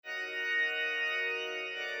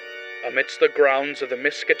Amidst the grounds of the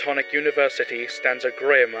Miskatonic University stands a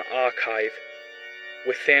grim archive.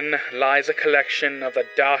 Within lies a collection of the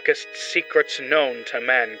darkest secrets known to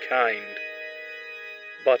mankind.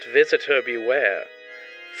 But visitor beware,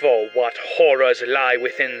 for what horrors lie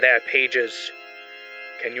within their pages?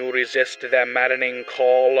 Can you resist their maddening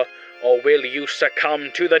call, or will you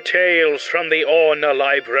succumb to the tales from the Orna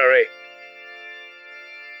Library?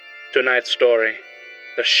 Tonight's story,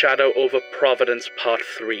 The Shadow over Providence Part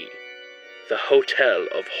 3, The Hotel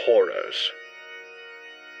of Horrors.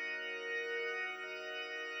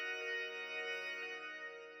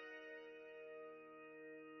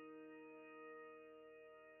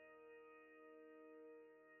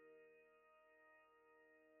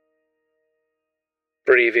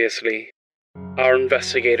 Previously, our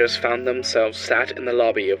investigators found themselves sat in the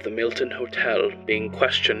lobby of the Milton Hotel being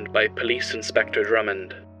questioned by Police Inspector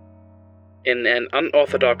Drummond. In an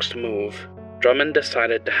unorthodox move, Drummond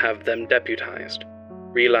decided to have them deputized,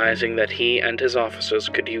 realizing that he and his officers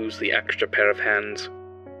could use the extra pair of hands.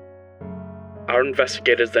 Our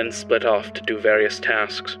investigators then split off to do various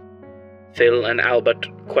tasks. Phil and Albert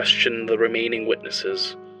questioned the remaining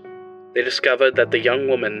witnesses. They discovered that the young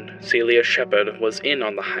woman, Celia Shepard, was in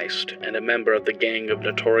on the heist and a member of the gang of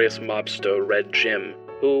notorious mobster Red Jim,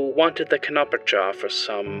 who wanted the Knopperjaw for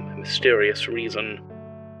some mysterious reason.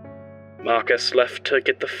 Marcus left to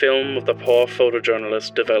get the film of the poor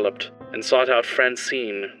photojournalist developed and sought out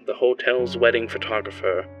Francine, the hotel's wedding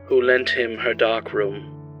photographer, who lent him her dark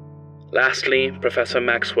room. Lastly, Professor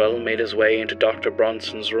Maxwell made his way into Dr.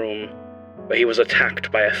 Bronson's room, where he was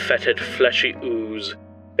attacked by a fetid, fleshy ooze,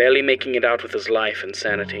 barely making it out with his life and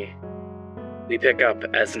sanity. We pick up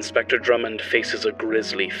as Inspector Drummond faces a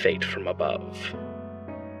grisly fate from above.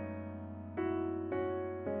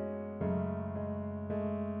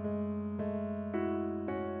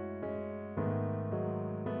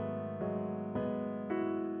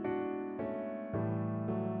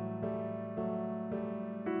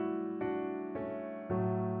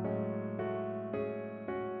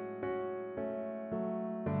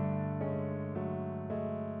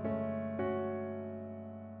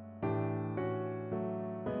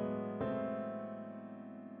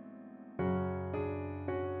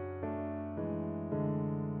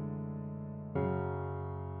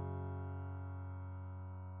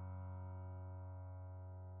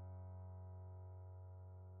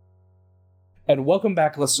 And welcome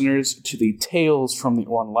back, listeners, to the Tales from the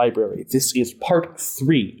Orna Library. This is part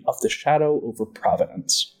 3 of The Shadow over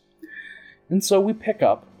Providence. And so we pick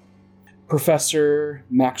up. Professor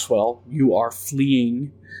Maxwell, you are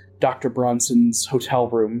fleeing Dr. Bronson's hotel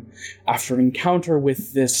room after an encounter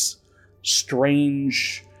with this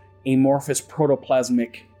strange, amorphous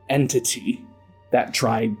protoplasmic entity that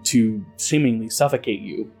tried to seemingly suffocate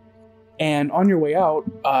you. And on your way out,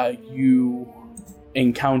 you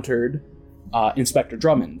encountered Inspector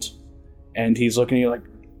Drummond, and he's looking at you like,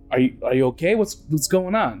 "Are you okay? What's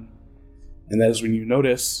going on?" And that is when you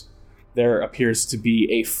notice there appears to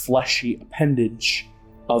be a fleshy appendage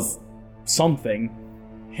of something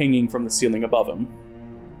hanging from the ceiling above him.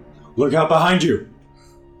 Look out behind you!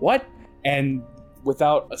 What? And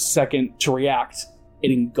without a second to react,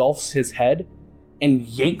 it engulfs his head and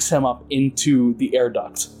yanks him up into the air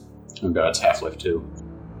duct. Oh god, it's Half-Life 2.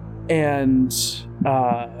 And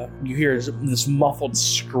you hear this muffled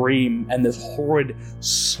scream and this horrid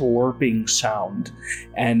slurping sound.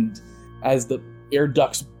 And as the air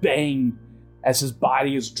ducts bang, as his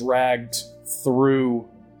body is dragged through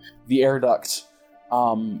the air duct,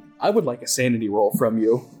 I would like a sanity roll from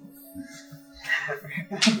you.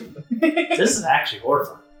 This is actually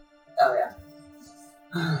horrifying. Oh,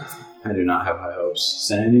 yeah. I do not have high hopes.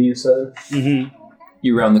 Sandy, you said? Mm-hmm.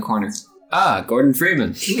 You round the corner. Ah, Gordon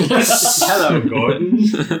Freeman. Hello, Gordon.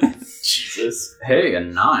 Jesus. Hey, a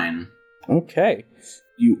 9. Okay.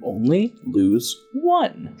 You only lose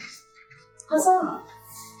 1. Huzzah!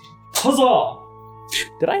 Huzzah!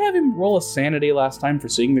 Did I have him roll a sanity last time for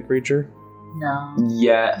seeing the creature? No.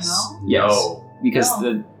 Yes. No? Yes. No. Because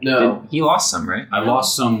No. he lost some, right? I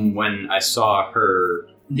lost some when I saw her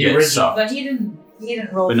The get original. sucked. But he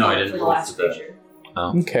didn't roll But no, I for didn't the roll last for that. creature.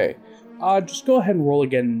 Okay. Just go ahead and roll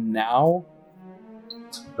again now.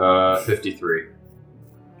 53.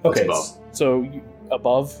 That's Okay. above. So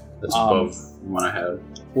above. That's above one I had.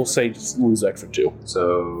 We'll say just lose extra 2.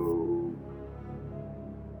 So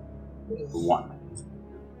 1.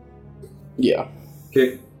 Yeah.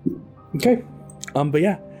 Okay. Okay. But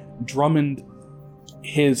yeah, Drummond,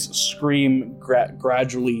 his scream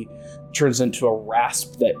gradually turns into a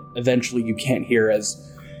rasp that eventually you can't hear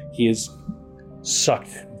as he is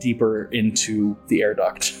sucked deeper into the air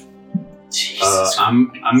duct.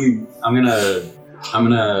 I'm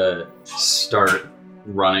gonna start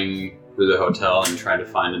running through the hotel and try to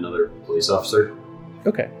find another police officer.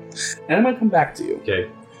 Okay. And I'm going to come back to you. Okay.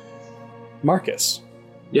 Marcus.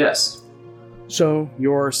 Yes. So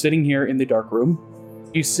you're sitting here in the dark room.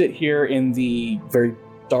 You sit here in the very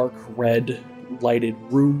dark red lighted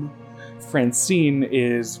room. Francine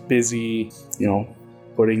is busy,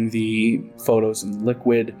 putting the photos in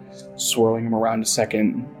liquid, swirling them around a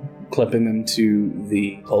second, clipping them to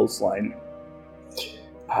the clothesline.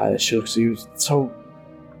 She looks at you. So,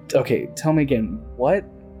 okay, tell me again, what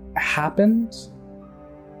happened?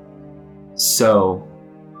 So,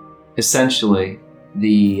 essentially,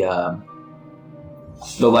 the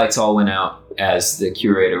lights all went out as the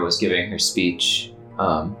curator was giving her speech,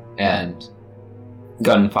 and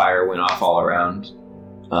gunfire went off all around,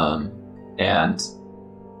 and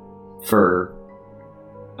for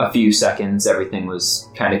a few seconds everything was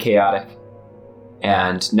kind of chaotic,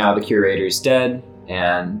 and now the curator's dead,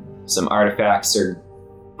 and some artifacts are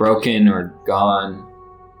broken or gone,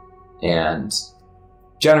 and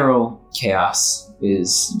general chaos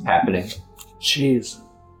is happening. Jeez.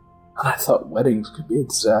 I thought weddings could be a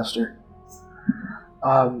disaster.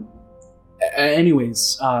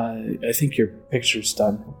 Anyways, I think your picture's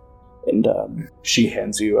done. And she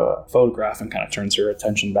hands you a photograph and kind of turns her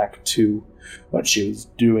attention back to what she was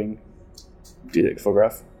doing. Do you take the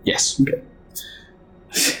photograph? Yes. Okay.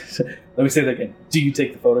 Let me say that again. Do you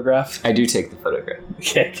take the photograph? I do take the photograph.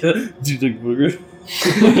 Okay. Do you take the photograph?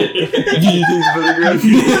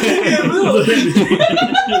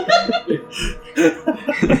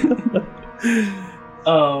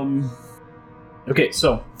 Okay,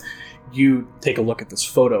 so you take a look at this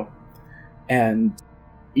photo and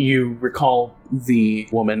you recall the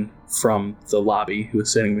woman from the lobby who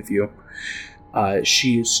was sitting with you.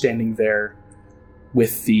 She is standing there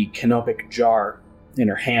with the canopic jar in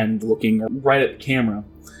her hand, looking right at the camera,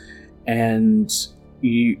 and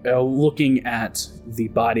you are looking at the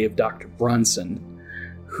body of Dr. Brunson,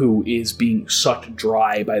 who is being sucked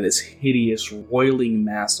dry by this hideous, roiling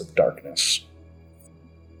mass of darkness.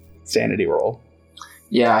 Sanity roll.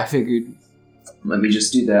 Yeah, I figured. Let me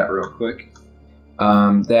just do that real quick.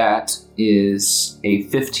 That is a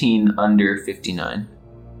 15 under 59.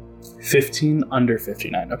 15 under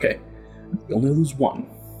 59. Okay. You only lose one.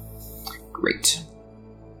 Great.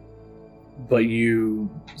 But you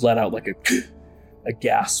let out like a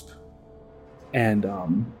gasp and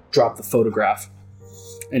drop the photograph.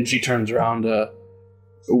 And she turns around.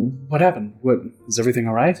 What happened? Is everything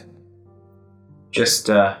all right? Just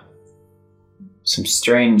some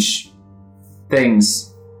strange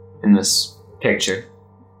things in this picture.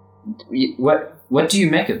 What do you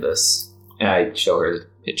make of this? And I show her the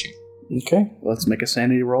picture. Okay, let's make a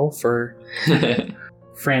sanity roll for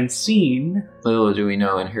Francine Little do we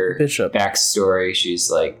know in her Bishop. backstory,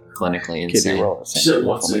 she's like clinically Kitty, insane. roll a sanity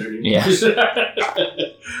roll What's for me. Yeah.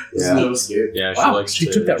 Yeah. No escape. Yeah, Wow, she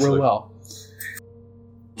took that real actually. well.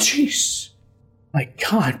 Jeez. My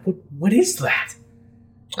God, what is that?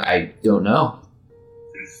 I don't know.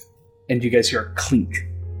 And you guys hear a clink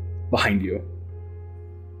behind you.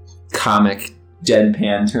 Comic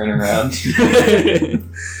deadpan turnaround.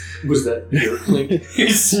 Was that your link?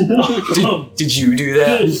 Did you do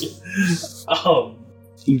that?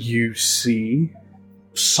 You see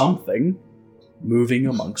something moving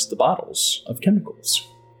amongst the bottles of chemicals.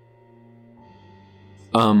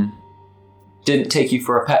 Didn't take you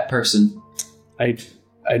for a pet person. I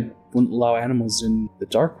wouldn't allow animals in the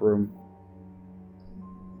dark room.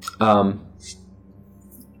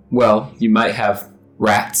 Well, you might have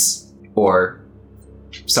rats or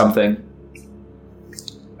something.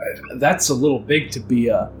 That's a little big to be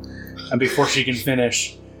and before she can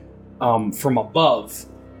finish, from above,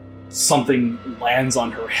 something lands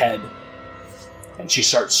on her head. And she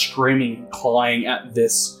starts screaming, clawing at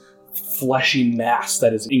this fleshy mass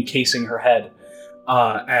that is encasing her head,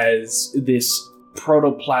 as this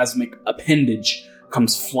protoplasmic appendage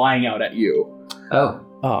comes flying out at you. Oh.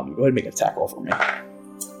 Go ahead and make an attack roll for me.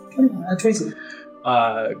 Tracy.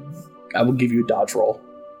 I will give you a dodge roll.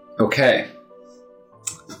 Okay.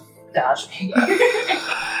 Dodge me.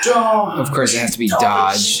 Of course, it has to be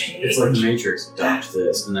dodge. It's like Matrix. Dodge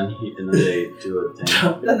this, and then they do a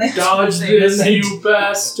thing. Then they Dodge this, you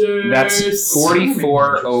bastard! That's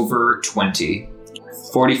 44 over 20.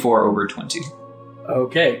 44 over 20.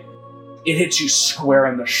 Okay. It hits you square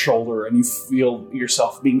in the shoulder, and you feel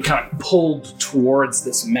yourself being kind of pulled towards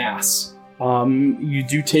this mass. You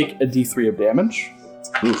do take a D3 of damage.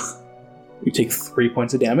 Oof. You take 3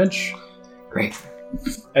 points of damage. Great.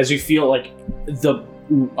 As you feel like the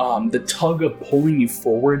the tug of pulling you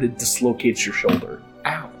forward, it dislocates your shoulder.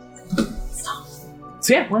 Ow.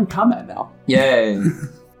 So yeah, we're in combat now. Yay.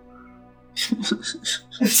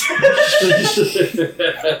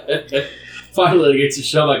 Finally gets to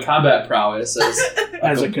show my combat prowess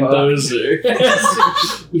as a composer.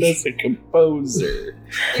 As a composer.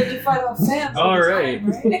 You have to fight off fans. All all the right.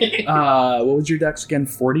 time, right? What was your dex again?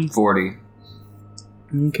 40? 40.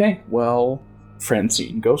 Okay, well,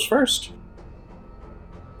 Francine goes first.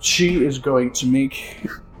 She is going to make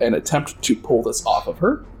an attempt to pull this off of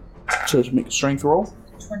her. So to make a strength roll.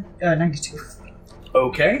 92.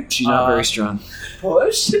 Okay. She's not very strong.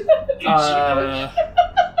 Push.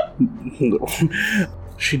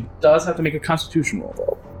 She does have to make a constitution roll,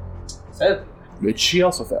 though. So, Which she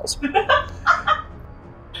also fails.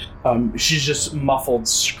 She's just muffled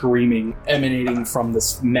screaming emanating from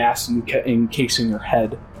this mass encasing her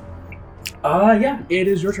head. Yeah, it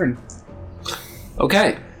is your turn.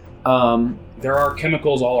 Okay. There are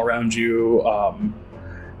chemicals all around you,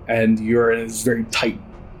 and you're in this very tight,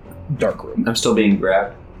 dark room. I'm still being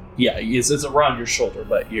grabbed. Yeah, it's around your shoulder,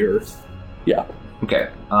 but you're... Yeah. Okay.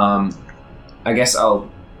 I guess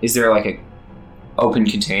is there like a open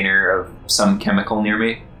container of some chemical near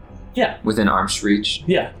me? Yeah. Within arm's reach?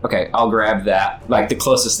 Yeah. Okay, I'll grab that, like the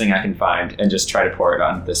closest thing I can find, and just try to pour it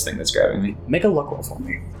on this thing that's grabbing me. Make a luck roll for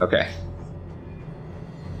me. Okay.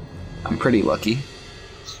 I'm pretty lucky.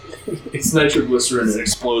 It's nitroglycerin and it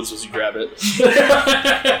explodes as you grab it.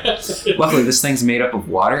 Luckily, this thing's made up of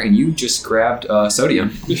water, and you just grabbed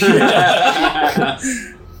sodium.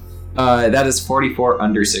 That is 44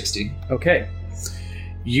 under 60. Okay.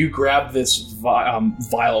 You grab this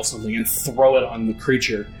vial of something and throw it on the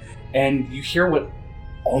creature, and you hear what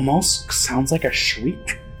almost sounds like a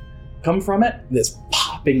shriek come from it. This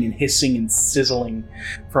popping and hissing and sizzling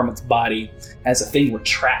from its body as the thing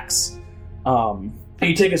retracts.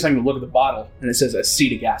 You take a second to look at the bottle, and it says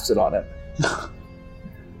acetic acid on it.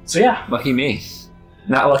 So yeah. Lucky me.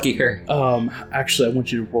 Not lucky her. Actually, I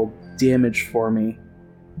want you to roll damage for me.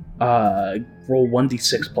 Roll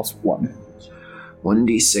 1d6 plus 1.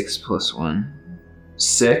 1d6 plus 1.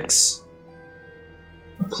 6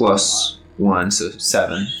 plus 1, so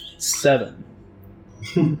 7. 7.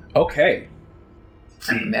 Okay.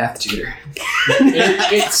 I'm a math tutor.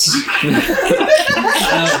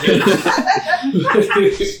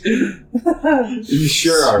 You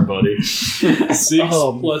sure are, buddy. 6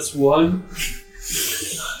 plus 1.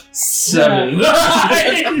 7.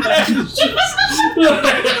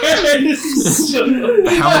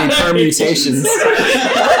 How many permutations?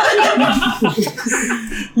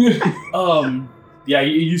 Yeah,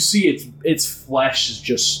 you see its flesh is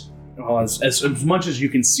just as much as you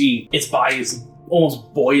can see, its body is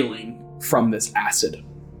almost boiling from this acid.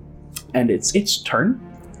 And it's its turn.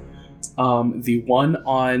 The one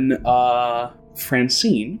on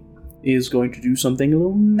Francine is going to do something a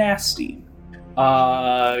little nasty. Go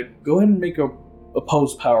ahead and make a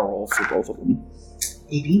opposed power roll for both of them.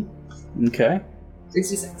 80. Okay.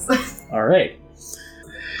 66. All right.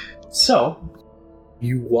 So,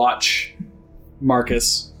 you watch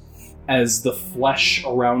Marcus as the flesh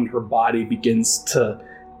around her body begins to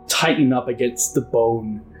tighten up against the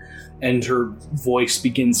bone, and her voice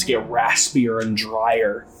begins to get raspier and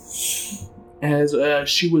drier as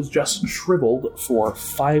she was just shriveled for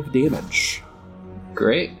 5 damage.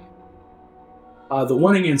 Great. The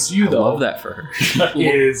one against you, I though, love that for her.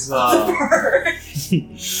 is the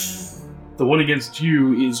one against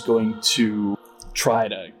you is going to try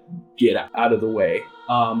to get out of the way.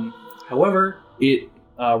 However, it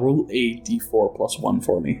roll a d4 plus 1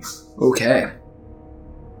 for me. Okay.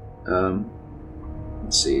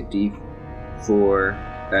 Let's see, D4,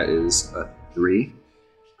 that is a 3,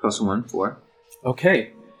 plus 1, 4.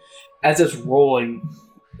 Okay. As it's rolling,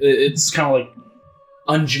 it's kind of like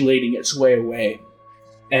undulating its way away,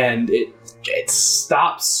 and it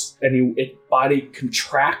stops, and its body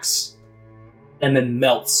contracts, and then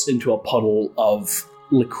melts into a puddle of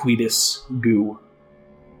liquidous goo.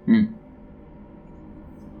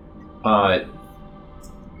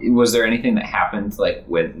 Was there anything that happened, like,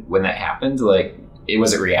 when that happened? Like,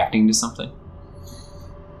 was it reacting to something?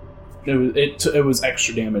 It was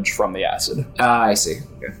extra damage from the acid. Ah, I see.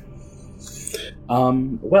 Okay.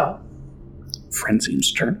 Well,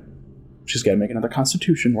 Francine's turn. She's got to make another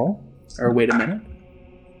Constitution roll. Or wait a minute.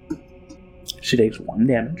 She takes 1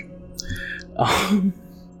 damage.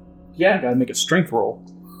 Yeah, got to make a Strength roll.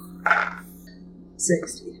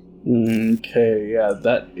 60. Okay, yeah,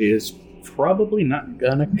 that is probably not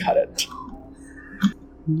gonna cut it.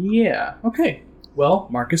 Yeah, okay. Well,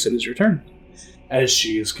 Marcus, it is your turn. As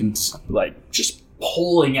she is just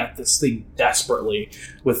pulling at this thing desperately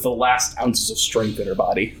with the last ounces of strength in her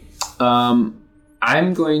body.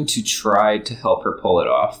 I'm going to try to help her pull it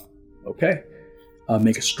off. Okay.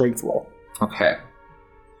 Make a strength roll. Okay.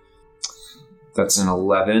 That's an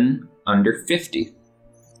 11 under 50.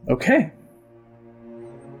 Okay.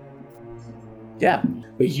 Yeah.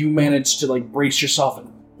 But you manage to brace yourself and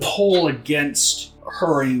pull against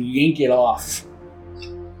her and yank it off.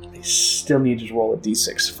 They still need you to roll a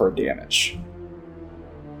d6 for damage.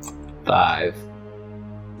 5.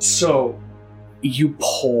 So, you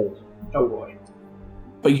pull. Oh boy.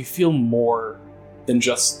 But you feel more than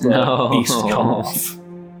just the beast come off.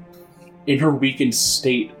 In her weakened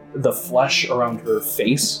state, the flesh around her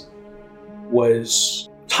face was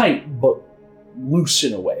tight but loose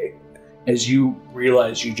in a way. As you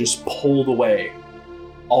realize you just pulled away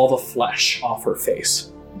all the flesh off her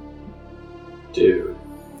face. Dude.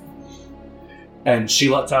 And she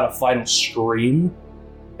lets out a final scream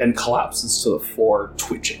and collapses to the floor,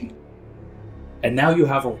 twitching. And now you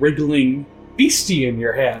have a wriggling beastie in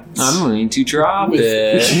your hands. I'm going to drop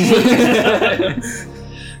it.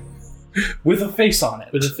 With a face on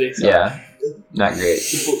it. With a face on Yeah. Not great.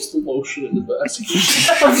 He puts the lotion in the basket.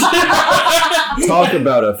 Talk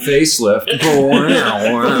about a facelift.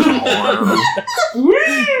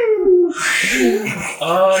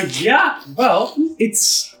 Yeah. Well,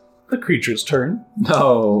 it's the creature's turn.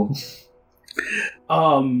 No.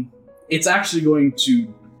 It's actually going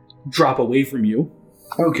to drop away from you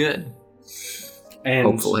Oh, good. and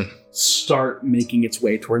Hopefully. start making its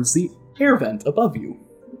way towards the air vent above you.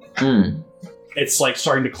 It's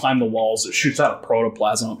starting to climb the walls. It shoots out a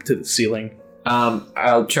protoplasm up to the ceiling.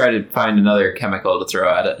 I'll try to find another chemical to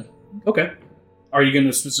throw at it. Okay. Are you going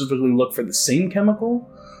to specifically look for the same chemical?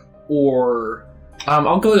 Or...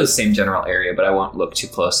 I'll go to the same general area, but I won't look too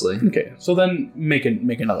closely. Okay, so then make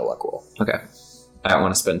another luck roll. Okay. I don't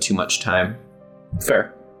want to spend too much time.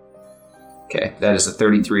 Fair. Okay, that is a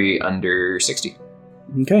 33 under 60.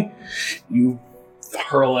 Okay. You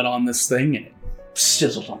hurl it on this thing and it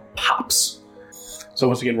sizzles and pops. So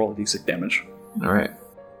once again, roll a d6 damage. All right.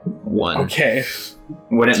 1. Okay.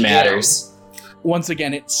 When it matters. Once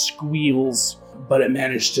again, it squeals, but it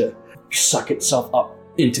managed to suck itself up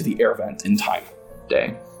into the air vent in time.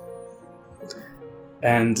 Dang.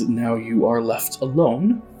 And now you are left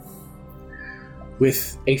alone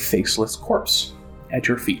with a faceless corpse at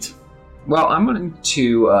your feet. Well, I'm going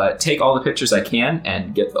to take all the pictures I can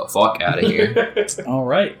and get the fuck out of here. All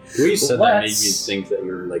right. The way you said that made me Let's- think that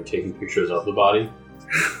you were taking pictures of the body.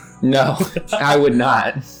 No, I would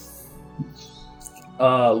not.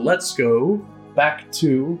 Let's go back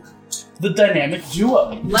to the dynamic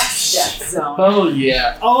duo. Left death zone. Oh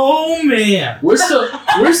yeah. Oh man, We're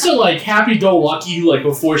still happy-go-lucky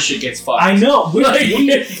before shit gets fucked. I know.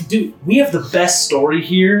 Dude, we have the best story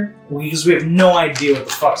here because we have no idea what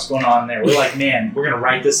the fuck's going on there. We're like, man, we're gonna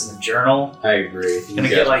write this in the journal. I agree. You Gonna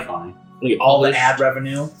guys get, are fine. All the ad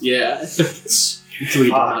revenue. Yeah. Until we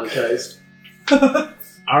get Fuck. monetized.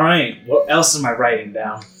 All right, what else am I writing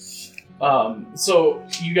down? So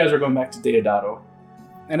you guys are going back to Deodato.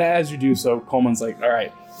 And as you do so, Coleman's like, all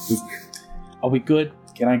right, are we good?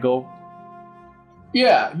 Can I go?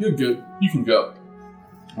 Yeah, you're good. You can go.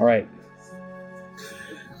 All right.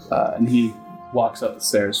 And he walks up the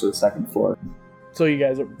stairs to the second floor. So you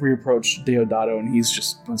guys reapproach Deodato, and he's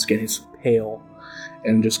just, once again, he's pale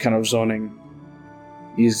and just kind of zoning.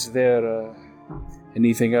 Is there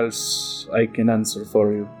anything else I can answer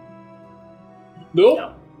for you? Nope.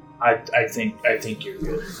 No. I think you're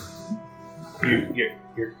good.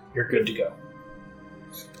 You're good to go.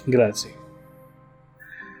 Grazie.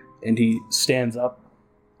 And he stands up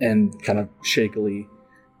and kind of shakily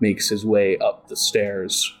makes his way up the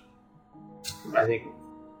stairs. I think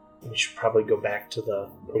we should probably go back to the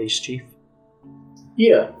police chief.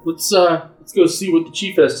 Yeah. Let's go see what the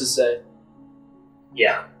chief has to say.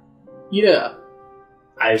 Yeah. Yeah.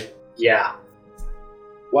 Yeah.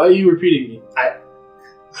 Why are you repeating me?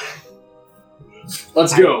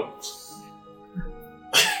 Let's go.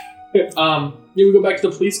 We go back to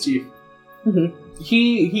the police chief.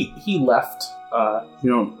 He left. You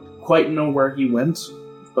don't quite know where he went,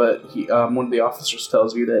 but he one of the officers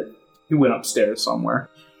tells you that he went upstairs somewhere.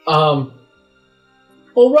 All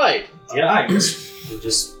right. Yeah, I guess we'll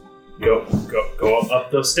just go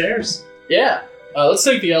up those stairs. Yeah. Let's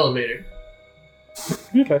take the elevator.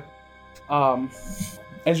 Okay.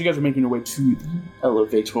 As you guys are making your way to the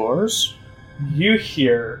elevators, you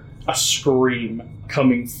hear a scream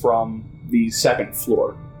coming from the second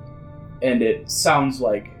floor, and it sounds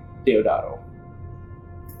like Deodato.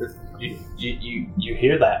 You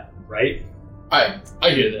hear that, right? I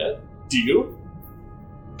hear that. Do you?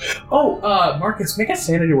 Oh, Marcus, make a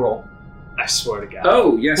sanity roll. I swear to God.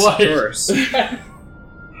 Oh, yes, What? of course.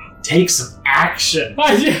 Take some action.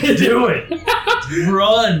 I did Do it.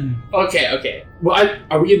 Run. Okay. Well,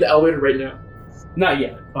 are we in the elevator right now? Not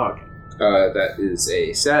yet. Oh, okay. That is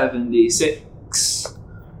a 76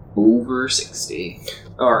 over 60.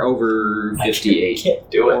 Or over 58.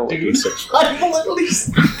 Can't do Or it, like dude. 6. I'm literally.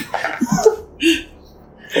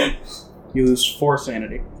 You lose 4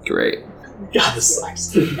 sanity. Great. God, this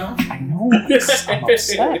sucks. I know. I'm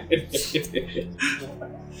upset.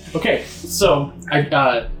 Okay, so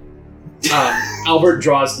Albert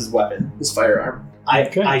draws his weapon, his firearm.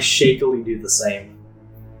 I shakily do the same.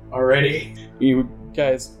 already you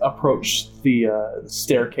guys approach the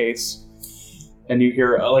staircase, and you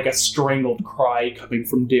hear like a strangled cry coming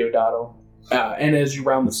from Deodato. And as you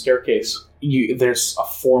round the staircase, there's a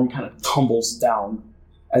form kind of tumbles down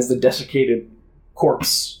as the desiccated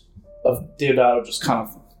corpse of Deodato just kind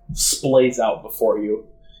of splays out before you.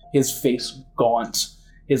 His face gaunt,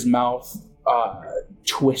 his mouth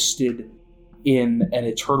twisted in an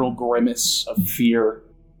eternal grimace of fear.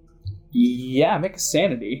 Yeah, make a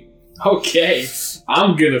sanity. Okay,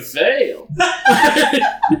 I'm gonna fail.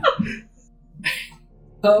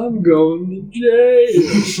 I'm going to jail.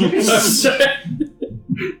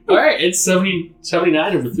 Alright, it's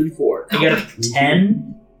 79 over 34. I got a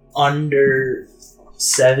 10 under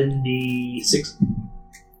 76.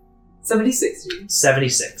 76, dude.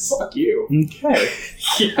 76. Fuck you. Okay.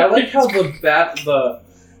 I like how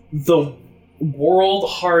the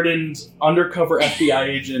world-hardened undercover FBI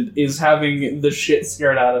agent is having the shit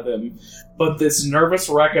scared out of him, but this nervous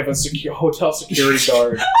wreck of a hotel security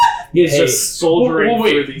guard is just soldiering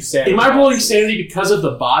Wait. through these sanity. Am I rolling sanity because of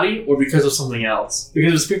the body or because of something else?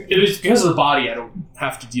 Because if it's because of the body, I don't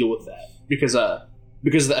have to deal with that. Because of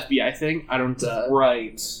the FBI thing, I don't...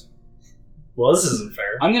 Right. Well, this isn't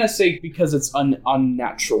fair. I'm gonna say because it's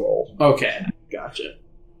unnatural. Okay, gotcha.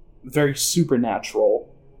 Very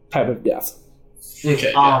supernatural type of death.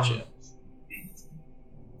 Okay, gotcha.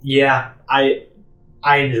 Yeah, I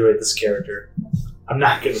enjoyed this character. I'm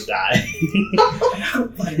not gonna die.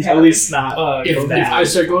 At least not. If I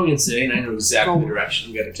start going insane, I know exactly the direction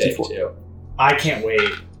I'm gonna take too. I can't wait.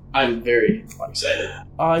 I'm very excited.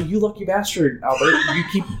 You lucky bastard, Albert.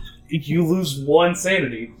 You lose 1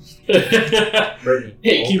 sanity. Brittany.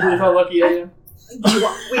 Hey, can you believe how lucky I am? Wait,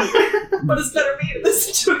 what does better mean in this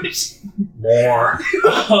situation? More.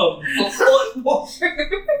 What more?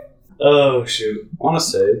 Oh shoot. I want to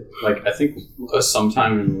say, like, I think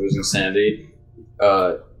sometime in losing sanity,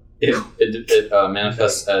 it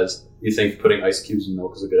manifests as you think putting ice cubes in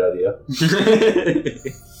milk is a good idea.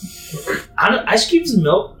 Ice cubes and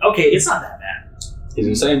milk? Okay, it's not that bad. He's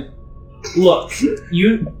insane. Look,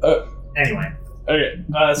 you... anyway. Okay,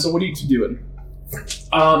 so what are you two doing?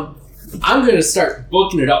 I'm gonna start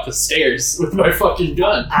booking it up the stairs with my fucking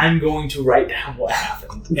gun. I'm going to write down what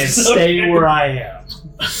happened and stay where I am.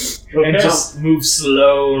 And just move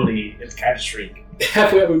slowly and kind of shriek.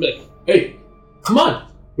 Halfway up and be like, hey, come on.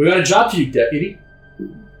 We got a job to do, deputy.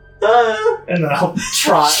 And then I'll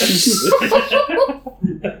trot.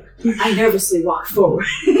 I nervously walk forward.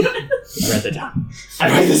 I write that down. I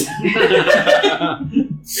write this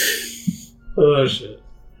down. Oh, shit.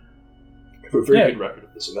 I have a very Yeah. good record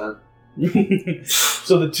of this event.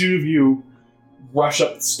 So the two of you rush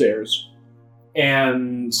up the stairs,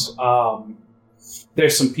 and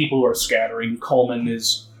there's some people who are scattering. Coleman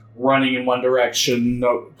is running in one direction.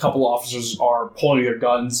 A couple officers are pulling their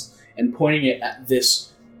guns and pointing it at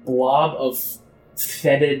this blob of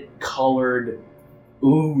fetid colored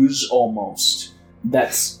ooze almost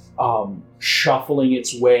that's shuffling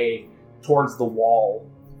its way towards the wall.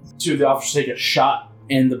 Two of the officers take a shot,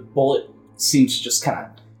 and the bullet seems to just kind of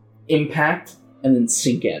impact and then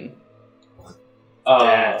sink in.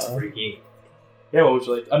 That's freaky. Yeah, what would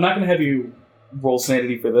you like? I'm not going to have you roll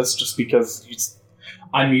sanity for this, just because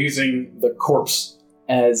I'm using the corpse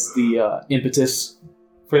as the impetus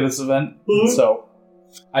for this event. Mhm. So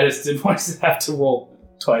I just didn't want to have to roll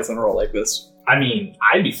twice in a row like this. I mean,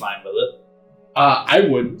 I'd be fine with it. I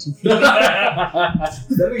wouldn't.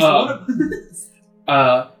 That makes one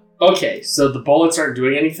of Okay, so the bullets aren't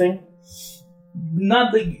doing anything?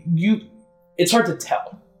 Not that you. It's hard to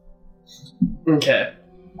tell. Okay.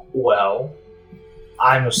 Well,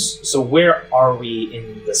 so where are we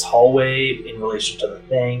in this hallway in relation to the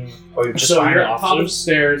thing? Or you're just So behind you're the at the top of the officers?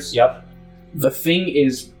 stairs. Yep. The thing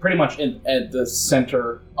is pretty much at the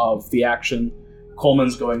center of the action.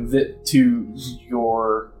 Coleman's going to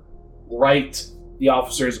your right. The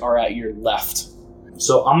officers are at your left.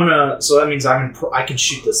 So that means I can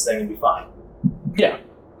shoot this thing and be fine. Yeah.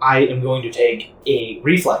 I am going to take a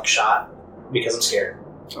reflex shot because I'm scared.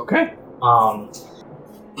 Okay.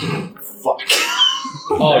 Fuck.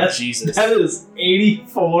 Oh, Jesus. That is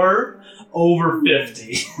 84 over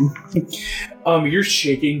 50. You're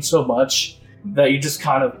shaking so much that you just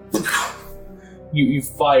kind of you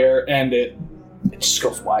fire and it just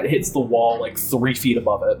goes wide. It hits the wall like 3 feet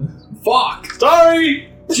above it. Fuck! Sorry!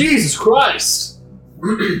 Jesus Christ!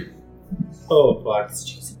 Oh, fuck.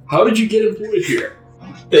 How did you get employed here?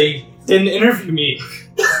 They didn't interview me.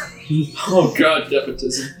 Oh god,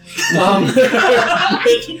 nepotism.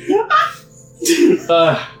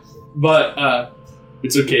 But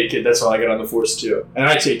it's okay, kid. That's all I got on the Force too, and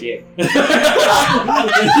I take aim. And,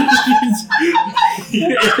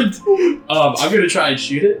 I'm gonna try and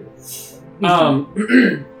shoot it.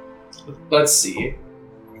 Let's see.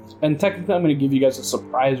 And technically, I'm going to give you guys a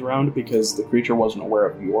surprise round because the creature wasn't aware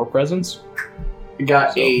of your presence. I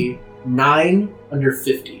got a 9 under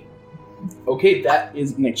 50. Okay, that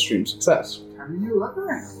is an extreme success.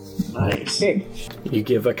 Nice. Okay. You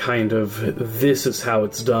give a kind of "this is how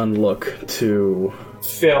it's done" look to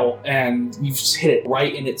Phil, and you just hit it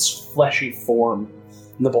right in its fleshy form.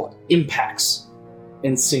 And the bullet impacts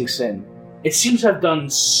and sinks in. It seems to have done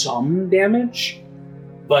some damage,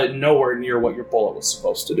 but nowhere near what your bullet was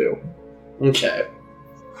supposed to do. Okay.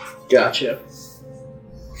 Gotcha.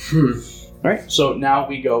 Alright, so now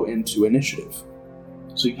we go into initiative.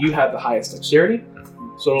 So you have the highest dexterity,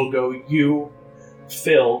 so it'll go you,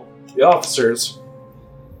 Phil, the officers,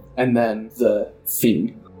 and then the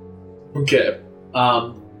fiend. Okay.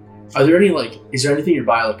 Are there any, is there anything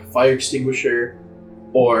nearby, like a fire extinguisher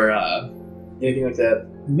or anything like that?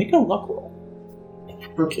 Make a luck roll.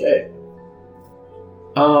 Okay.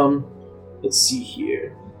 Let's see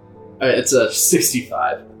here. It's a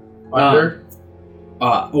 65. Under?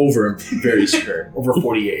 Over, I'm very sure. Over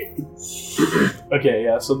 48. Okay,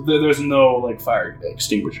 yeah, so there's no, fire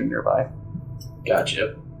extinguisher nearby.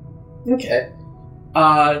 Gotcha. Okay.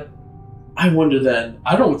 I wonder then.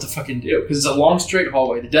 I don't know what to fucking do, because it's a long, straight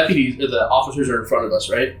hallway. The deputies, or the officers are in front of us,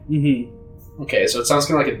 right? Mm-hmm. Okay, so it sounds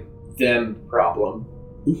kind of like a them problem.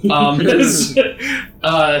 I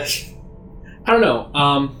don't know.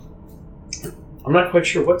 I'm not quite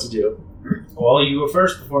sure what to do. Well, you go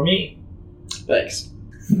first before me. Thanks.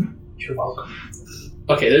 You're welcome.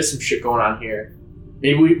 Okay, there's some shit going on here.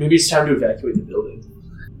 Maybe it's time to evacuate the building.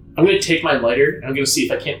 I'm gonna take my lighter and I'm gonna see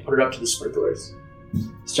if I can't put it up to the sprinklers.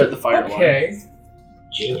 Start the fire alarm. Okay.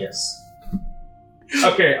 Genius.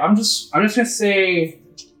 Okay, I'm just gonna say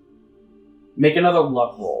make another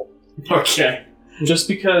luck roll. Okay. Just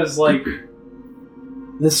because,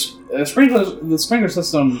 this the sprinkler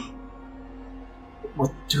system.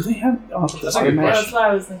 What do they have? Oh, That's a good That's question. what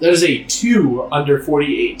I was thinking. That is a 2 under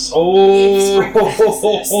 48. Oh,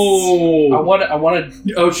 I want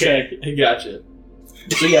to. Okay, I gotcha.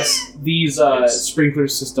 So yes, these sprinkler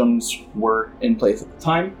systems were in place at the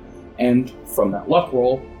time, and from that luck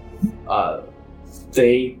roll,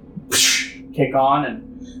 they kick on,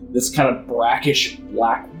 and this kind of brackish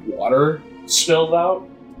black water spills out,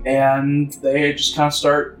 and they just kind of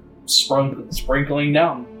start sprinkling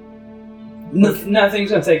down. Nothing's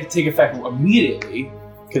going to take effect immediately,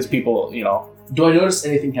 because people, Do I notice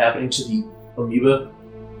anything happening to the amoeba?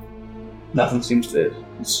 nothing seems to.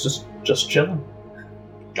 It's just chilling.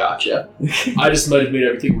 Gotcha. I just might have made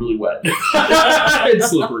everything really wet and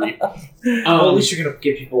slippery. Well, at least you're going to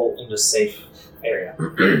get people into a safe area.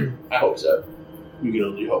 I hope so. You can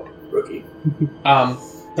only hope, rookie. And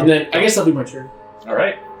then I guess that'll be my turn. All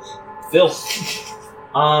right. Phil.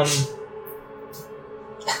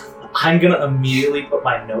 I'm going to immediately put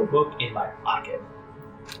my notebook in my pocket.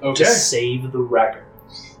 Okay. To save the record.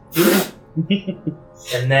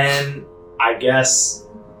 And then I guess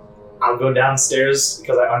I'll go downstairs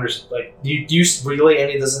because I understand. Do you relay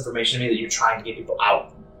any of this information to me that you're trying to get people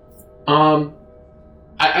out?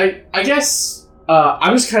 I guess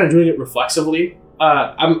I'm just kind of doing it reflexively.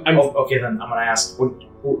 Okay, then I'm gonna ask. What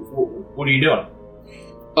are you doing?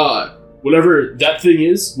 Whatever that thing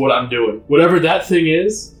is, what I'm doing. Whatever that thing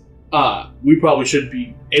is, we probably shouldn't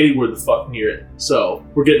be anywhere the fuck near it. So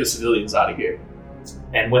we're getting the civilians out of here.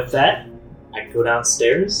 And with that, I go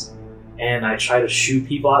downstairs and I try to shoo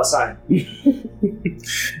people outside.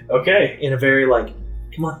 Okay. In a very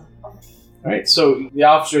come on. Alright, so the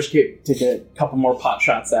officers take a couple more pot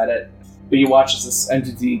shots at it, but you watch as this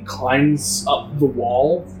entity climbs up the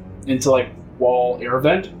wall into wall air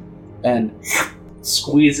vent and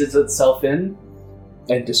squeezes itself in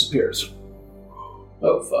and disappears.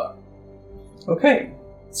 Oh fuck. Okay,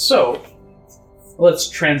 so let's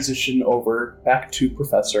transition over back to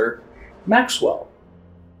Professor Maxwell.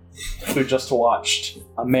 who just watched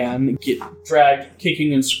a man get dragged,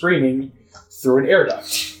 kicking and screaming through an air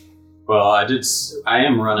duct. Well, I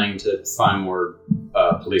am running to find more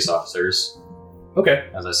police officers, Okay.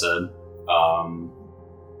 as I said.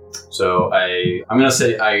 So I'm gonna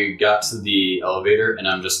say I got to the elevator and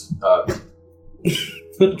I'm just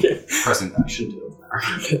Okay. pressing. I shouldn't do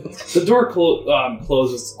it. The door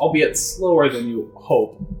closes, albeit slower than you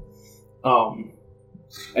hope.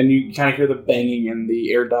 And you kind of hear the banging in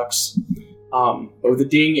the air ducts. But with the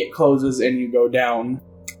ding, it closes and you go down.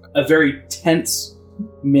 A very tense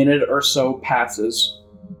minute or so passes,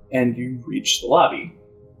 and you reach the lobby,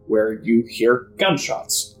 where you hear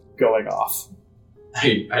gunshots going off.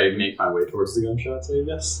 I make my way towards the gunshots, I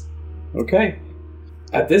guess. Okay.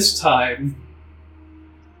 At this time,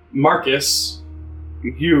 Marcus,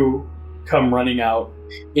 you come running out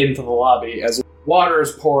into the lobby as water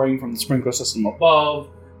is pouring from the sprinkler system above.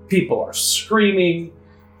 People are screaming.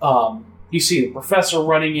 You see the professor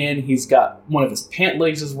running in. He's got one of his pant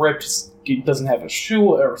legs is ripped. He doesn't have a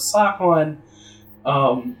shoe or a sock on.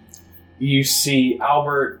 You see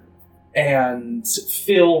Albert and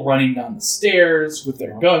Phil running down the stairs with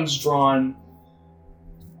their guns drawn.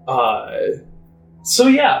 So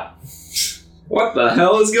yeah. What the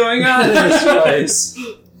hell is going on in this place?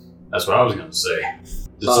 That's what I was gonna say.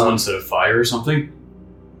 Did someone set a fire or something?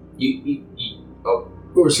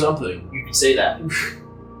 Or something. You can say that.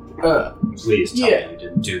 Please tell Yeah. me you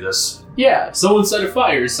didn't do this. Yeah, someone set a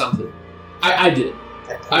fire or something. I did.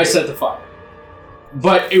 I set the fire.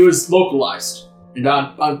 But it was localized and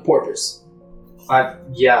on purpose.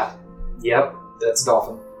 Yeah. Yep. That's a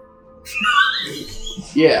dolphin.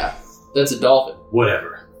 Yeah, that's a dolphin.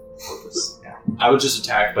 Whatever. I was just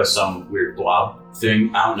attacked by some weird blob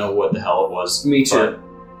thing. I don't know what the hell it was. Me too. but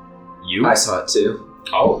You? I saw it too.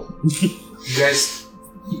 Oh. You guys.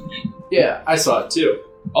 Yeah, I saw it too.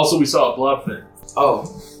 Also, we saw a blob thing.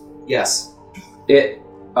 Oh. Yes. It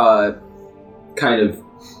kind of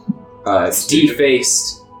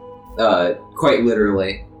defaced, quite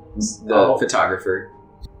literally, the photographer.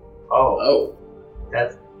 Oh.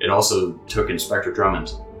 It also took Inspector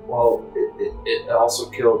Drummond. Well, it also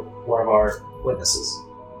killed one of our witnesses.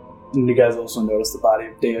 And you guys also notice the body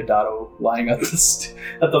of Deodato lying at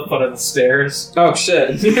the foot of the stairs. Oh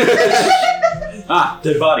shit!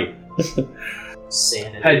 Dead body. Had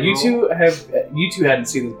Sanity. you two hadn't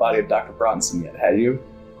seen the body of Dr. Bronson yet, had you?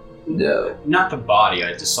 No. Not the body,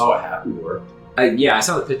 I just saw what happened to her. Yeah, I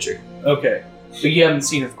saw the picture. Okay. But you haven't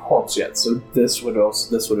seen her corpse yet, so this would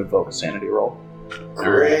evoke a sanity roll.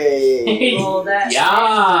 Great. Roll that.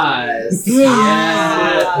 Yes.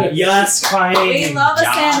 Ah. Yes, Queen. We love a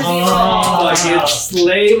sanity Oh, roll. Fucking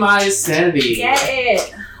slay my sanity. Get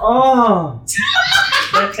it. Oh.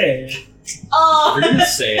 Okay. Oh. If you're gonna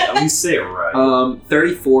say it, at least say it right.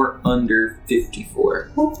 34 under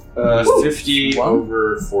 54. 50 One?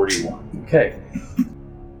 over 41. Okay.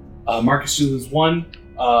 Marcus, you lose 1.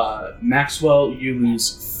 Maxwell, you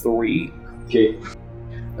lose 3. Okay.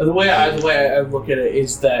 The way I look at it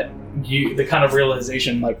is that the kind of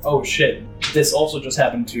realization, like, oh shit, this also just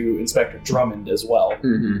happened to Inspector Drummond as well.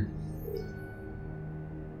 Mm-hmm.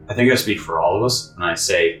 I think I speak for all of us when I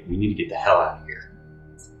say we need to get the hell out of here.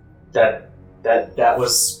 That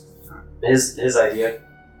was his idea.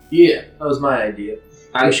 Yeah, that was my idea.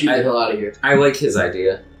 We should get the hell out of here. I like his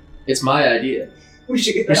idea. It's my idea. We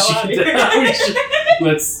should get the hell out of here.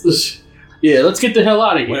 Let's get the hell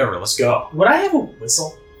out of here. Whatever, let's go. Would I have a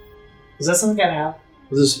whistle? Is that something I'd have?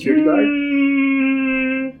 Was it a security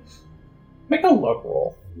guard? Make a luck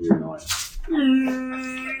roll. You're annoying.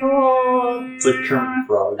 It's like Kermit the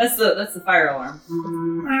Frog. That's the fire alarm.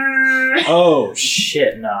 Oh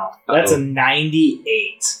shit! No, that's a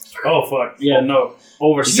 98. Oh fuck! Yeah, no.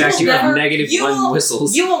 Over In You fact, will you have never- negative you 1 will-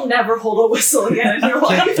 whistles. You will never hold a whistle again in your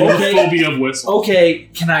life. Okay. Phobia of whistle. Okay,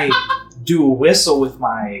 can I do a whistle with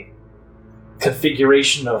my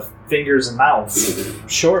configuration of fingers and mouths?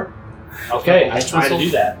 Sure. Okay, I try to do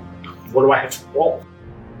that. What do I have to roll?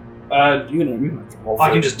 You can have to roll. I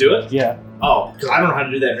for can it. just do it? Yeah. Oh, because I don't know how to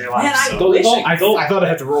do that in real life. Man, I so. wish I thought I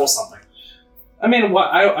had to roll something. I mean,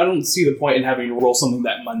 I don't see the point in having to roll something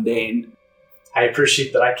that mundane. I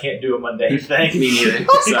appreciate that I can't do a mundane thing. Me neither.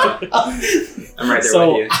 So, I'm right there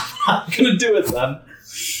So- with you. I'm gonna do it then.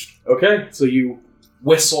 Okay, so you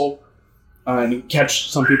whistle and you catch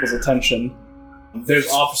some people's attention. There's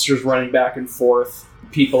officers running back and forth.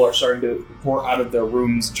 People are starting to pour out of their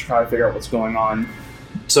rooms to try to figure out what's going on.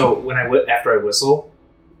 So when after I whistle,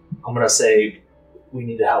 I'm gonna say we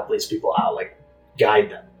need to help these people out, like guide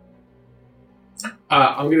them.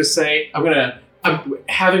 I'm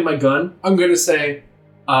having my gun. I'm gonna say,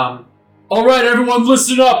 All right, everyone,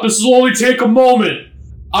 listen up. This will only take a moment.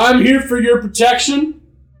 I'm here for your protection.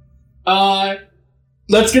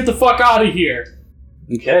 Let's get the fuck out of here.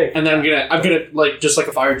 Okay. And then I'm gonna like just like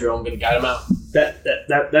a fire drill. I'm gonna guide him out.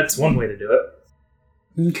 That's one way to do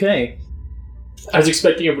it. Okay. I was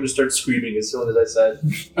expecting everyone to start screaming as soon as I said,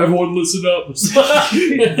 "Everyone, listen up."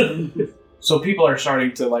 So people are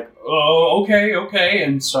starting to like, oh, okay,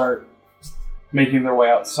 and start making their way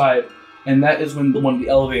outside. And that is when one of the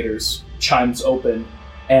elevators chimes open,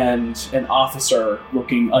 and an officer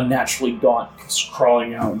looking unnaturally gaunt is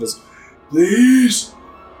crawling out and just, please,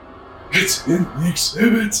 it's in the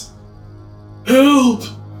exhibit. Help!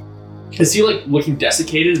 Is he like looking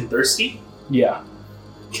desiccated and thirsty? Yeah.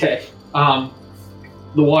 Okay.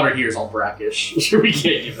 The water here is all brackish. We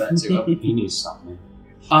can't give that to him. He needs something.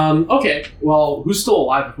 Okay. Well, who's still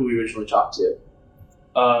alive and who we originally talked to?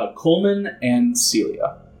 Coleman and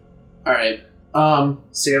Celia. All right.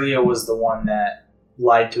 Celia was the one that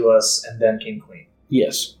lied to us and then came clean.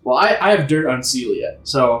 Yes. Well, I have dirt on Celia,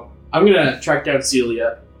 so I'm gonna track down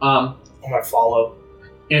Celia. I'm gonna follow.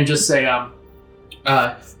 And just say, all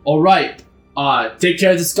right. Take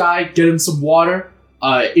care of this guy. Get him some water.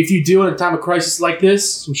 If you do in a time of crisis like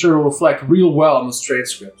this, I'm sure it'll reflect real well on those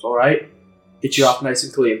transcripts. All right. Get you off nice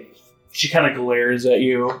and clean. She kind of glares at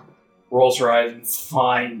you, rolls her eyes, and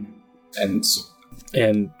fine,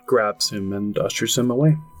 and grabs him and ushers him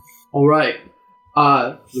away. All right.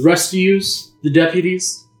 The rest of yous, the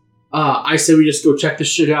deputies, I say we just go check this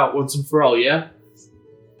shit out once and for all, yeah?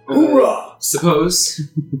 Hoorah! Suppose.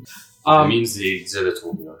 That means the exhibits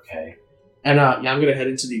will be okay. And yeah, I'm gonna head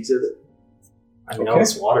into the exhibit. I know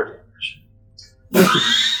it's water damage.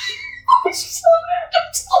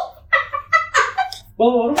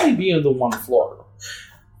 Well, why don't we be on the one floor?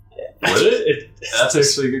 Would it? That's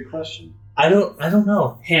actually a good question. I don't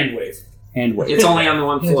know. Hand wave. It's only on the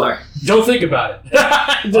one floor. Don't think about it.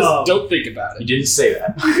 Just don't think about You it. didn't say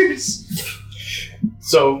that.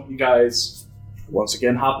 So, you guys, once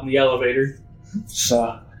again, hop in the elevator.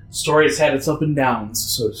 Story's had its up and downs,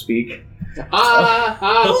 so to speak. Ha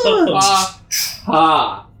ha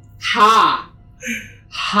ha ha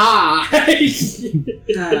ha.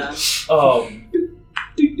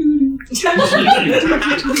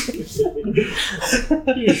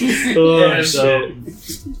 And so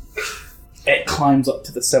it climbs up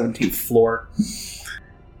to the 17th floor,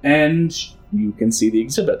 and you can see the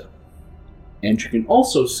exhibit. And you can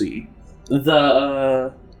also see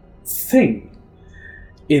the thing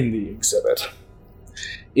in the exhibit.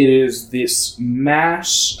 It is this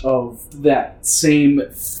mass of that same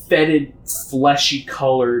fetid,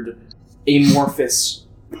 fleshy-colored, amorphous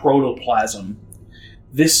protoplasm.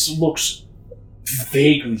 This looks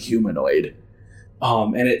vaguely humanoid,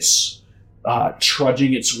 and it's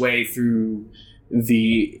trudging its way through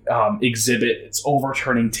the exhibit. It's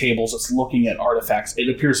overturning tables. It's looking at artifacts. It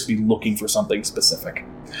appears to be looking for something specific.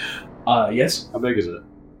 Yes? How big is it?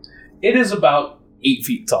 It is about 8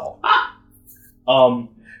 feet tall.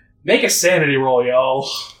 Make a sanity roll, y'all.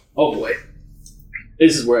 Oh boy.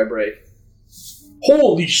 This is where I break.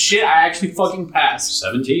 Holy shit, I actually fucking passed.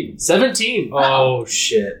 17. 17. Oh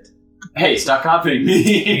shit. Hey, stop copying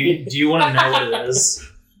me. Do you want to know what it is?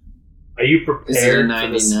 Are you prepared? Is it a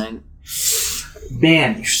for this? 99?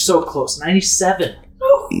 Man, you're so close. 97.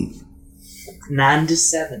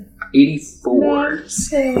 97. 84.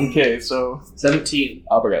 Okay, so 17.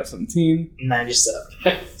 Albert got 17. 97.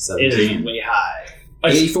 It is 17. way high.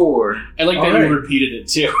 84. I like that Alright. you repeated it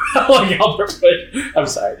too. Like Albert, but I'm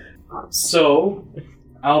sorry. So,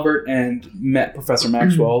 Albert and Professor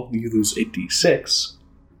Maxwell, you lose a d6.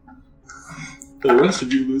 The rest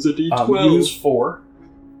of you lose a D12. You lose 4,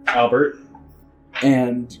 Albert,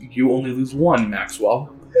 and you only lose 1,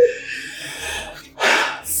 Maxwell.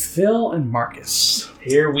 Phil and Marcus,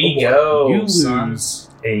 Here we go. you son. lose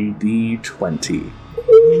a d20.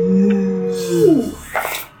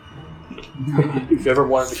 If you ever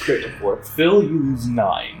wanted to crit before. Phil, you lose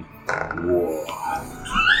 9.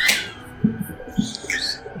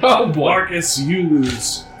 Oh boy. Marcus, you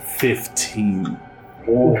lose 15.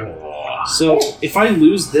 So if I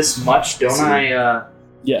lose this much, don't I?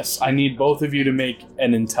 Yes, I need both of you to make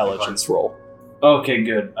an intelligence roll. Okay,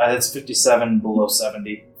 good. That's 57 below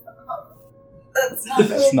 70. That's not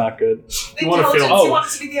That's good. not good. You wanna feel- You want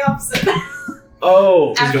it to be the opposite.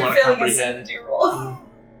 Oh, After you want to failing a comprehend? sanity roll.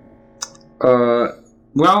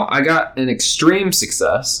 Well, I got an extreme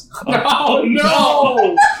success. Oh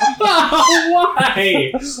no!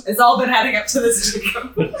 Why? It's all been adding up to this.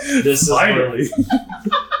 Jacob. This is Finally.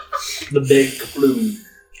 the big plume.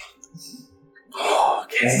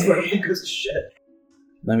 This is where it goes to shit.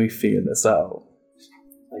 Let me figure this out.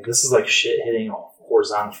 Like, this is like shit hitting a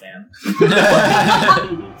horizontal fan.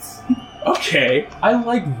 Okay, I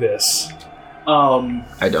like this.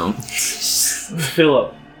 I don't.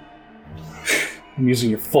 Philip, I'm using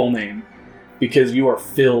your full name because you are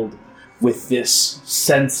filled with this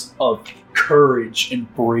sense of courage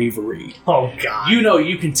and bravery. Oh god. You know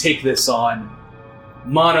you can take this on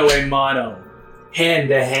mano a mano, hand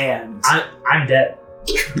to hand. I'm dead.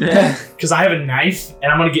 Because I have a knife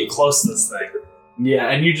and I'm gonna get close to this thing. Yeah,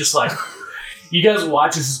 and you just like, you guys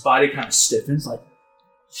watch as his body kind of stiffens, like,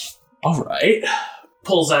 all right,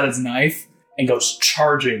 pulls out his knife and goes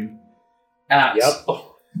charging at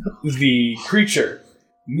the creature.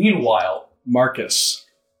 Meanwhile, Marcus,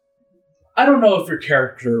 I don't know if your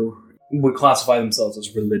character would classify themselves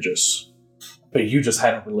as religious, but you just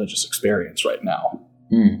had a religious experience right now.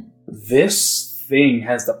 This thing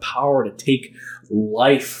has the power to take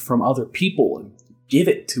life from other people and give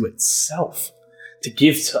it to itself, to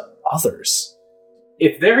give to others.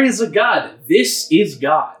 If there is a God, this is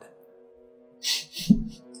God.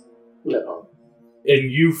 No.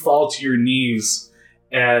 And you fall to your knees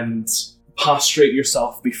and prostrate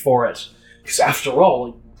yourself before it. Because after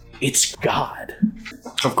all, it's God.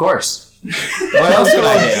 Of course. What else could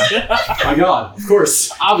I do? My God, of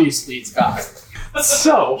course, obviously it's God.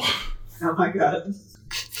 So, Oh my god.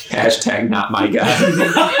 Hashtag not my guy.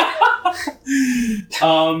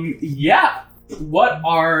 yeah. What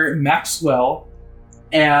are Maxwell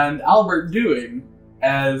and Albert doing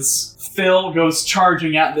as Phil goes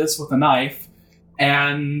charging at this with a knife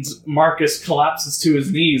and Marcus collapses to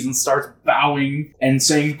his knees and starts bowing and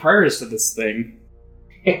saying prayers to this thing?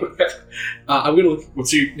 I'm gonna look.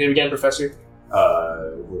 What's your name again, Professor?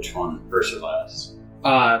 Which one? First or last?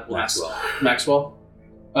 Maxwell.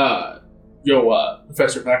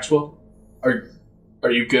 Professor Maxwell.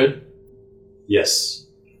 Are you good? Yes,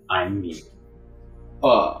 I'm me.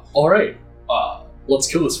 All right. Let's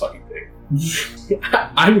kill this fucking thing.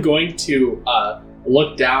 I'm going to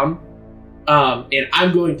look down, and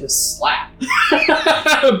I'm going to slap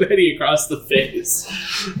Betty across the face,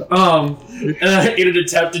 in an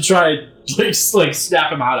attempt to try and like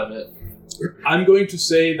snap him out of it. I'm going to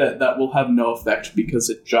say that will have no effect because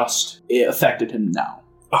it affected him now.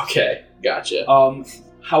 Okay, gotcha.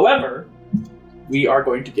 However, we are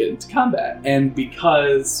going to get into combat, and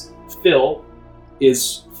because Phil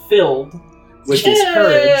is filled with his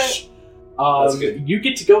courage, you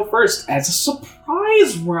get to go first as a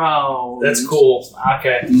surprise round. That's cool.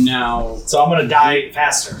 Okay. Now, So I'm gonna die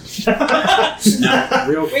faster. now,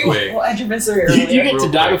 real Wait, quick. we'll enter misery early. You get to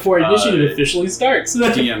real die quick, before initiative officially starts.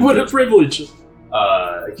 DM, What a privilege!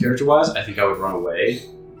 Character-wise, I think I would run away.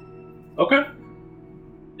 Okay.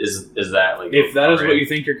 Is that like If that is alright? what you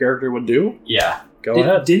think your character would do, Yeah. go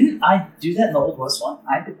ahead. Didn't I do that in the Old West one?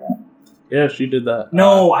 I did that. Yeah, she did that.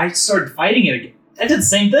 No, I started fighting it again. I did the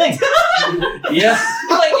same thing. Yeah.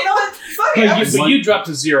 I'm like, you know what? Fuck it. But you dropped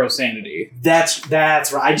to 0 sanity. That's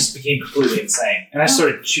right. I just became completely insane, and I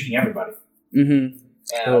started shooting everybody. Mm-hmm.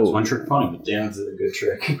 It's one trick pony, but damn, it's a good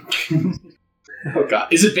trick. Oh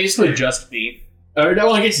god, is it basically just me? Or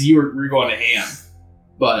no, I guess you were going to hand,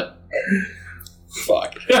 but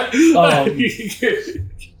fuck.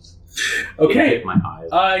 Okay. My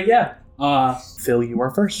eyes. Yeah. Phil, you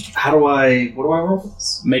are first. What do I roll for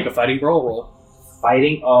this? Make a fighting brawl roll.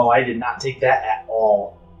 Fighting? Oh, I did not take that at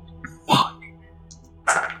all. Fuck.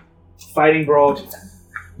 Fighting brawl.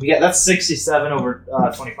 That's 67 over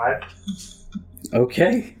 25.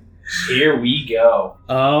 Okay. Here we go.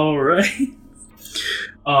 All right.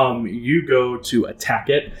 You go to attack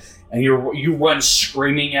it, and you run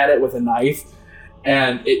screaming at it with a knife,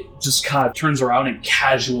 and it just kind of turns around and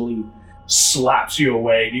casually slaps you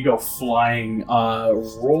away. You go flying.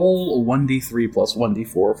 Roll 1d3 plus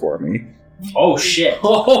 1d4 for me. Oh shit.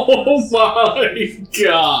 Oh my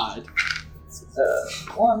god.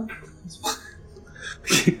 1.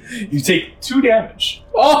 You take 2 damage.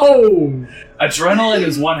 Oh! Adrenaline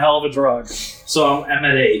is one hell of a drug. So I'm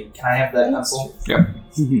at 8. Can I have that pencil?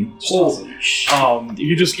 Holy shit.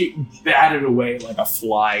 You just get batted away like a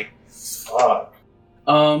fly. Fuck.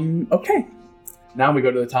 Okay. Now we go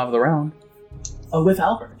to the top of the round with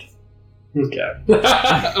Albert. Okay.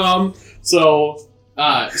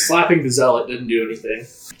 Slapping the zealot didn't do anything.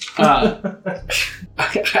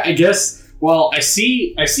 I guess. Well, I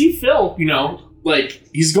see Phil. Like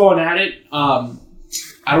he's going at it. I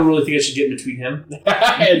don't really think I should get in between him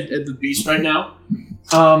and the beast right now.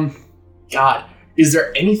 God, is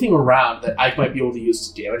there anything around that I might be able to use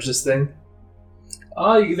to damage this thing?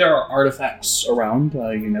 There are artifacts around.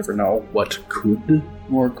 You never know what could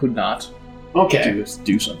or could not Okay.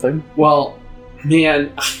 do something. Well,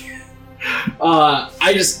 man, I'm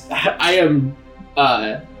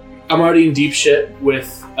already in deep shit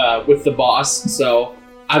with the boss, so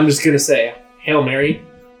I'm just gonna say Hail Mary,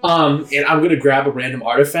 and I'm gonna grab a random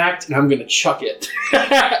artifact and I'm gonna chuck it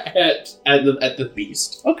at the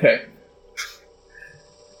beast. Okay.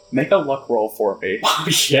 Make a luck roll for me.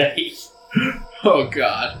 Okay. Oh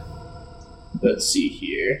god. Let's see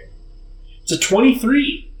here. It's a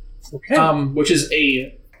 23. Okay. Which is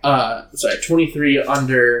a 23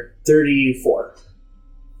 under 34.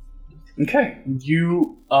 Okay.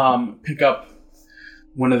 You pick up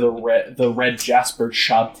one of the red Jasper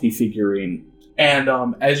Shabti figurine, and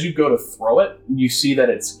as you go to throw it, you see that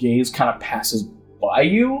its gaze kind of passes by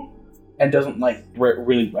you and doesn't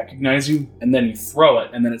really recognize you, and then you throw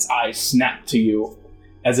it, and then its eyes snap to you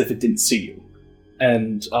as if it didn't see you.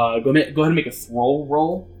 And go ahead and make a throw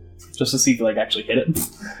roll just to see if you actually hit it.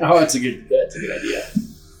 Oh, that's a good idea.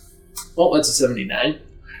 Well, that's a 79.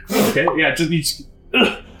 Okay, yeah,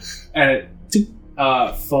 and it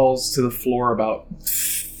falls to the floor about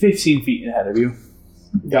 15 feet ahead of you.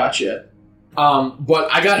 Gotcha.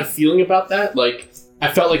 But I got a feeling about that.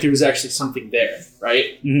 I felt like there was actually something there,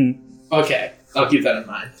 right? Mm-hmm. Okay, I'll keep that in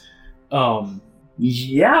mind.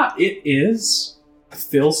 Yeah, it is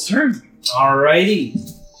Phil's turn. Alrighty.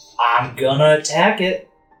 I'm gonna attack it.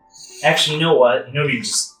 Actually, you know what? You know what'd be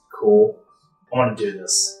just cool? I want to do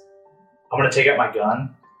this. I'm gonna take out my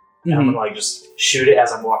gun, and I'm gonna just shoot it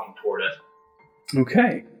as I'm walking toward it.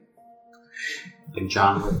 Okay. Like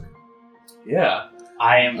John Wick. Yeah.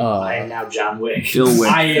 I am now John Wick. Phil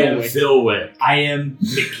Wick. I am Phil Wick. I am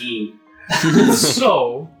McGee.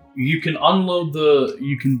 So you can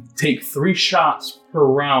you can take 3 shots per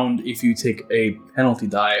round if you take a penalty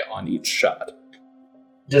die on each shot.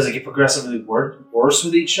 Does it get progressively worse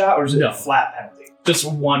with each shot, or is it No. a flat penalty? Just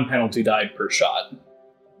 1 penalty die per shot.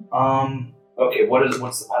 Okay, what's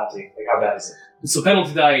the penalty? How bad is it? So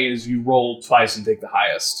penalty die is you roll twice and take the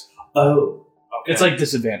highest. Oh. Okay. It's like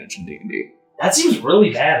disadvantage in D&D. that seems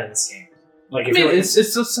really bad in this game. I mean, it's the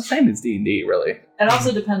same as D&D, really. It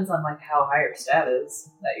also depends on how high your stat is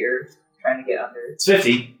that you're trying to get under. It's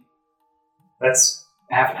 50. That's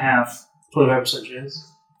half and half. 25%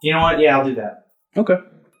 chance. You know what? Yeah, I'll do that. Okay.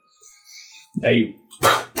 Hey.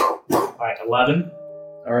 Alright, 11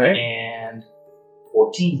 All right. and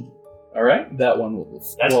 14. All right. That one will.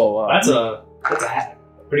 That's a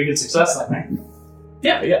pretty good success, I think.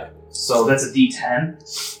 Yeah. So that's a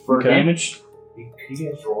D10 for Okay. damage. Can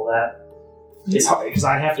you guys roll that? It's hard because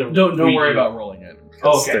I have to. Don't worry redo. about rolling it.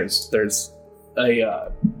 Oh, okay. There's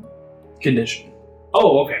a condition.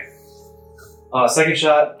 Oh, okay. Second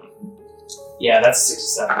shot. Yeah, that's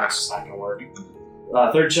 67. That's just not gonna work.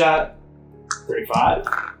 Third shot, 35.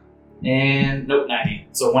 And nope, 90.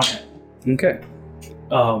 So 1 hit. Okay.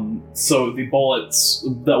 So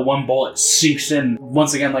that one bullet sinks in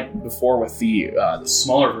once again, like before with the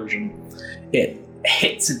smaller version. It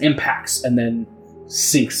hits and impacts and then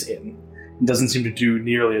sinks in. It doesn't seem to do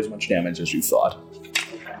nearly as much damage as you thought.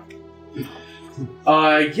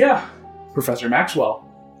 Yeah, Professor Maxwell.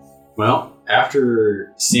 Well,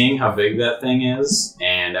 after seeing how big that thing is,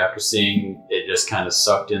 and after seeing it just kind of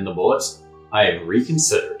sucked in the bullets, I have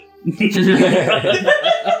reconsidered.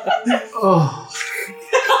 Oh.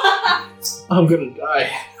 I'm gonna die.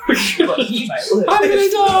 You might live. I'm gonna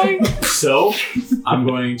die! So, I'm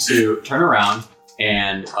going to turn around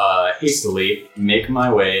and hastily make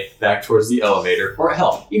my way back towards the elevator, or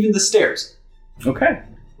hell, even the stairs. Okay.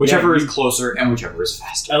 Whichever is closer and whichever is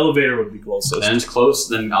faster. Elevator would be closest. Then it's close,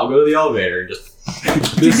 then I'll go to the elevator and just...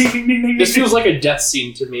 This feels like a death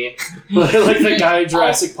scene to me. Like the guy in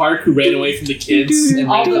Jurassic Park who ran away from the kids and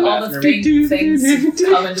All ran to the, the all the bathroom. big things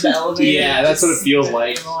come into the elevator. Yeah, that's what it feels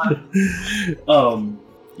like.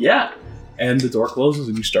 Yeah. And the door closes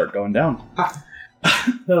and you start going down.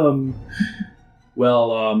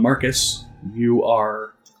 Well, Marcus, you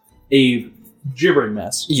are a gibbering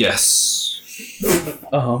mess. Yes.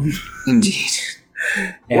 Indeed.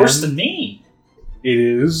 Worse than me. It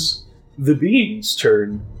is the being's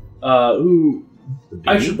turn. Who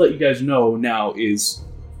I should let you guys know now is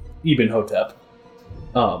Ibn Hotep.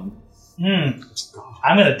 I'm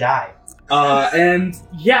gonna die. And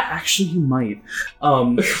yeah, actually you might.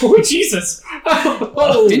 Oh, Jesus.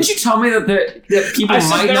 Didn't you tell me that people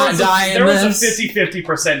might not die in this? There was a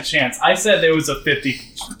 50-50% chance. I said there was a 50.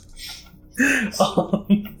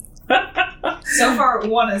 So far,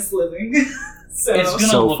 one is living. So It's gonna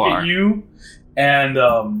So look far. at you, and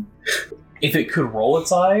if it could roll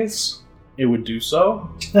its eyes, it would do so.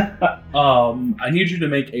 I need you to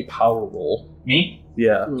make a power roll. Me?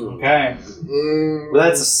 Yeah. Okay. Well,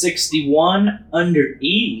 that's a 61 under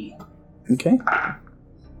 80. Okay.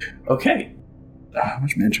 Okay. How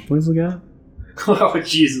much magic points we got? Oh,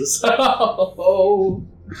 Jesus. Oh.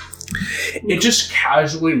 It just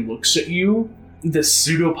casually looks at you. The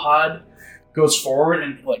pseudopod goes forward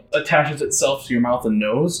and like attaches itself to your mouth and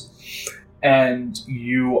nose, and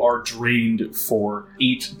you are drained for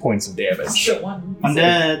 8 points of damage. The one I'm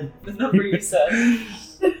dead. the number you said.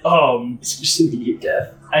 It's just immediate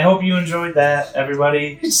death. I hope you enjoyed that,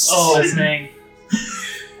 everybody. Listening.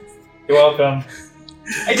 You're welcome.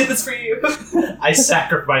 I did this for you. I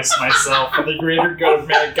sacrificed myself for the greater good of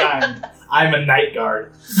mankind. I'm a night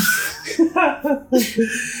guard.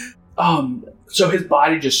 So his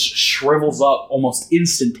body just shrivels up almost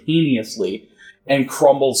instantaneously and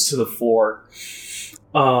crumbles to the floor.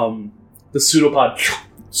 The pseudopod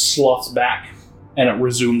sloughs back and it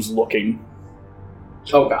resumes looking.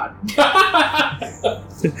 Oh, God.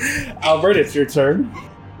 Albert, it's your turn.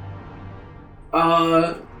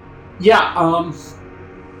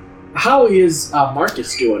 How is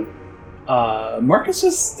Marcus doing? Marcus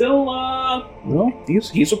is still,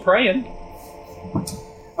 he's a praying.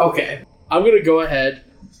 Okay. I'm gonna go ahead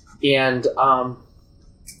and,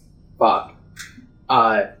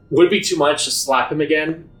 would it be too much to slap him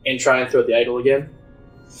again and try and throw the idol again?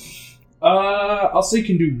 I'll say you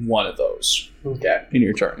can do one of those Okay. in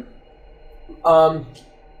your turn. I'll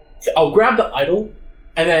grab the idol,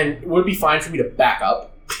 and then would it be fine for me to back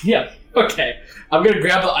up? Yeah. Okay. I'm gonna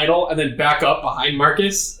grab the idol and then back up behind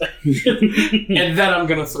Marcus, and then I'm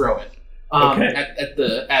gonna throw it. Okay.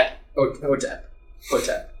 At Hotep.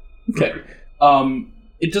 Okay.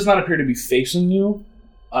 It does not appear to be facing you.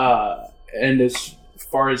 And as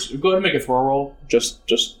far as go ahead and make a throw roll, just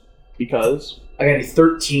because. I got a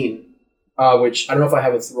 13, which I don't know if I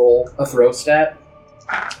have a throw stat.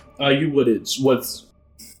 You would. It's what's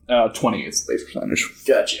 20 is the base percentage.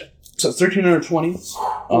 Gotcha. So it's 13 under 20.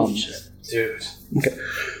 Shit. Dude. Okay.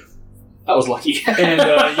 That was lucky. And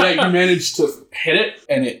you managed to hit it,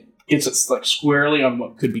 and it hits like squarely on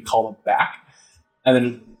what could be called a back, and then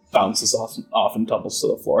it bounces off and tumbles to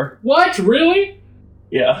the floor. What? Really?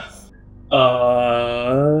 Yeah.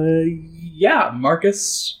 Yeah,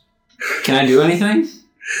 Marcus. Can I do anything?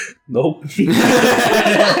 Nope. Just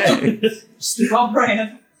keep on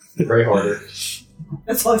praying. Pray harder.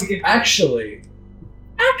 That's all you can. Actually,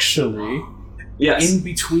 Yes. in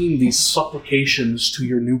between these supplications to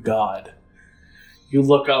your new god, you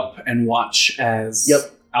look up and watch as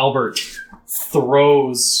Albert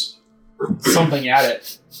throws something at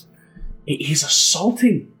it. He's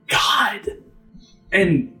assaulting God,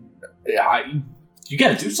 and you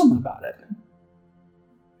got to do something about it.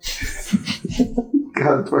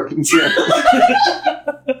 God fucking shit.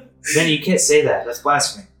 Benny, you can't say that. That's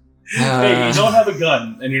blasphemy. Hey, you don't have a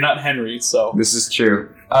gun, and you're not Henry, so This is true.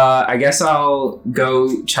 I guess I'll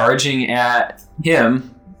go charging at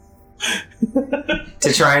him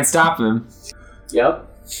to try and stop him. Yep.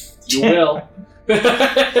 You will.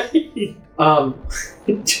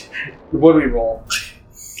 What do we roll?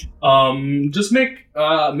 just make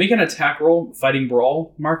an attack roll, fighting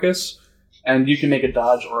brawl, Marcus, and you can make a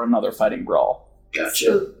dodge or another fighting brawl. Gotcha.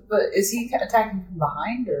 So, but is he attacking from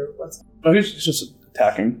behind or what's? Oh, he's just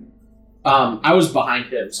attacking. I was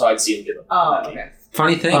behind him, so I'd see him get him. Oh, okay.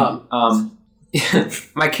 Funny thing,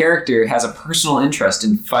 my character has a personal interest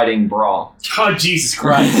in fighting brawl. Oh, Jesus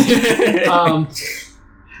Christ.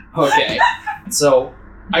 Okay. So,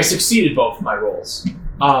 I succeeded both of my rolls.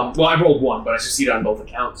 Well, I rolled one, but I succeeded on both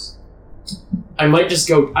accounts. I might just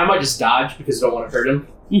dodge because I don't want to hurt him.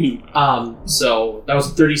 Mm-hmm. So, that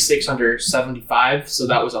was 36 under 75, so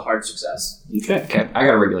that was a hard success. Okay. Okay, I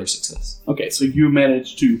got a regular success. Okay, so you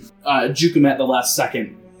managed to juke him at the last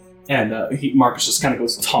second, and Marcus just kind of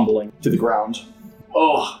goes tumbling to the ground.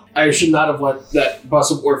 Oh, I should not have let that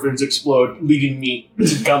bus of orphans explode, leading me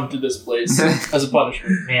to come to this place as a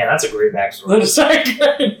punishment. Man, that's a great backstory. That is not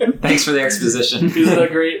great. Thanks for the exposition. Isn't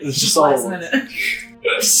that great? It's just all Last over. minute.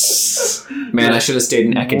 Man, I should have stayed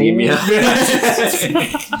in academia.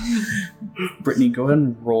 Brittany, go ahead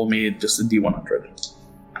and roll me just a D100.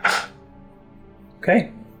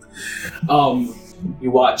 Okay. You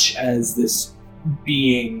watch as this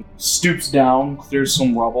being stoops down, clears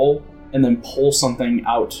some rubble, and then pulls something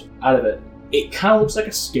out of it. It kind of looks like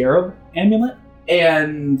a scarab amulet,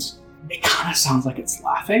 and it kind of sounds like it's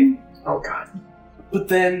laughing. Oh, God. But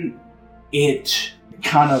then it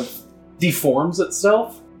kind of deforms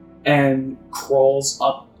itself and crawls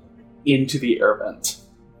up into the air vent.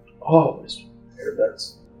 Oh, there's air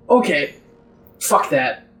vents. Okay. Fuck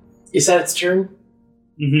that. Is that its turn?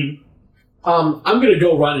 Mm-hmm. I'm gonna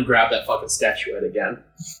go run and grab that fucking statuette again.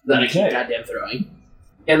 That I keep Okay. goddamn throwing.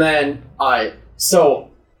 And then,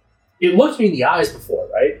 so, it looked me in the eyes before,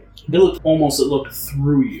 right? It looked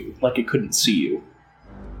through you, like it couldn't see you.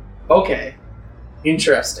 Okay.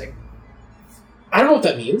 Interesting. I don't know what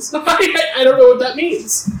that means. I don't know what that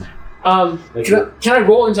means. Can I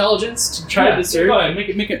roll intelligence to try to discern? Go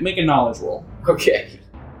ahead, make a knowledge roll. Okay.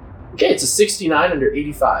 Okay, it's a 69 under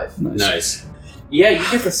 85. Nice. Yeah, you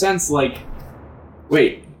get the sense like,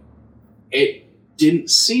 wait, it didn't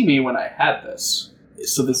see me when I had this,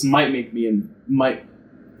 so this might make me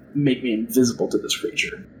invisible to this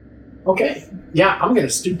creature. Okay. Yeah, I'm gonna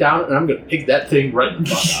stoop down and I'm gonna pick that thing right in the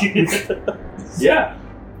fuck out. Yeah.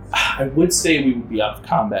 I would say we would be out of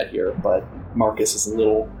combat here, but Marcus is a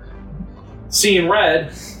little seeing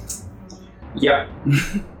red. Yep.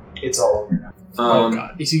 It's all over now. Oh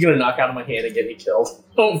god. Is he gonna knock out of my hand and get me killed?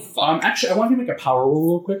 Oh, actually, I want you to make a power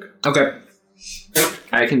roll real quick. Okay.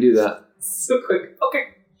 I can do that. So quick. Okay.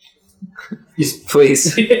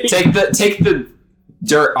 Please take the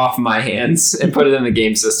dirt off my hands and put it in the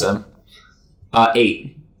game system.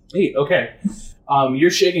 8. 8, okay. You're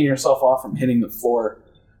shaking yourself off from hitting the floor,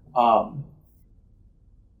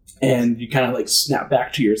 and you kind of like snap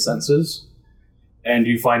back to your senses, and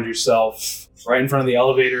you find yourself right in front of the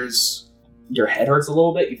elevators. Your head hurts a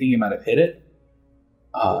little bit. You think you might have hit it.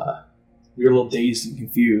 You're a little dazed and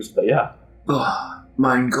confused, but yeah. Oh,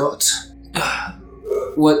 mein Gott.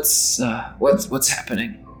 What's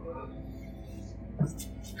happening?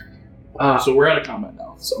 So we're out of combat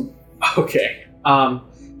now. So Okay. I'm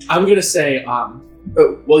gonna say,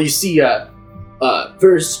 well, you see,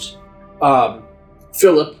 first,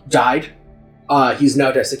 Philip died. He's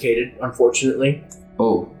now desiccated, unfortunately.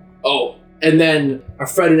 Oh. And then our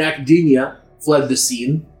friend in academia fled the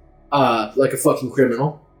scene, like a fucking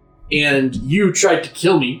criminal. And you tried to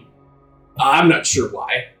kill me. I'm not sure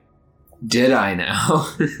why. Did I now?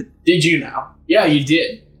 Did you now? Yeah, you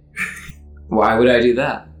did. Why would I do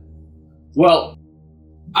that? Well,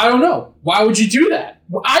 I don't know. Why would you do that?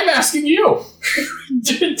 I'm asking you.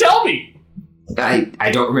 Tell me.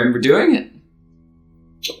 I don't remember doing it.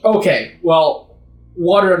 Okay, well,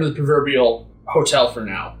 water under the proverbial hotel for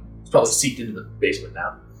now. It's probably seeped into the basement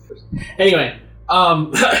now. Anyway,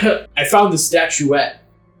 I found the statuette,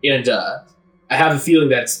 and I have a feeling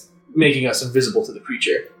that's making us invisible to the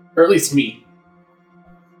creature. Or at least me.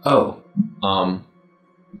 Oh.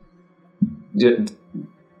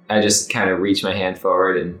 I just kind of reach my hand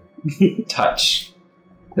forward and touch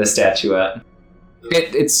the statuette.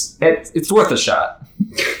 It's worth a shot.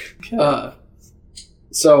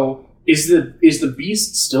 So is the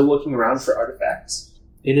beast still looking around for artifacts?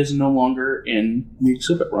 it is no longer in the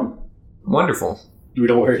exhibit room. Wonderful. Do we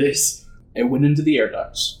know where it is? It went into the air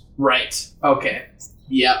ducts. Right. Okay.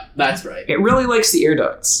 Yep, that's right. It really likes the air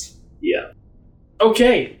ducts. Yeah.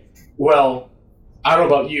 Okay. Well, I don't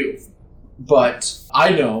know about you, but I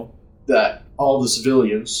know that all the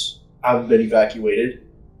civilians have been evacuated.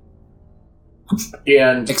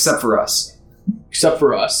 And Except for us. except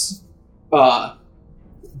for us. But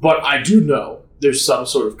I do know there's some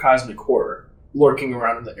sort of cosmic horror lurking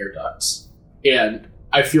around in the air ducts. And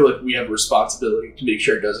I feel like we have a responsibility to make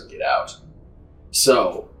sure it doesn't get out.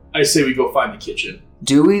 So, I say we go find the kitchen.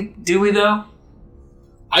 Do we though?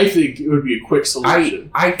 I think it would be a quick solution.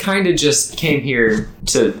 I kind of just came here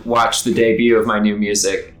to watch the debut of my new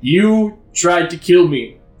music. You tried to kill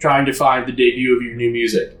me trying to find the debut of your new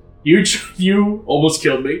music. You almost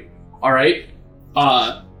killed me. All right.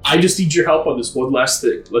 I just need your help on this one last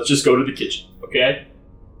thing. Let's just go to the kitchen, okay?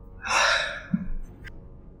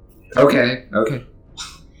 Okay.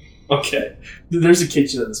 Okay. There's a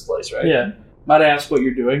kitchen in this place, right? Yeah. Might I ask what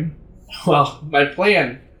you're doing? Well, my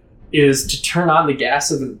plan is to turn on the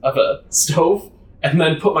gas of a stove and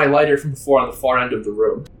then put my lighter from before on the far end of the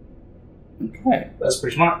room. Okay. That's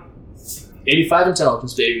pretty smart. 85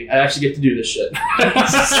 intelligence, baby. I actually get to do this shit.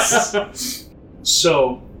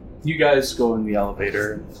 So, you guys go in the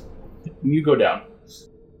elevator. And you go down.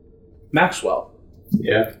 Maxwell.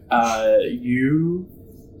 Yeah. You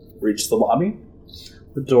reach the lobby.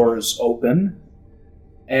 The doors open.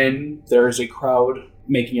 And there is a crowd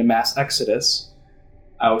making a mass exodus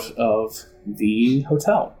out of the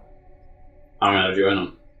hotel. I'm gonna join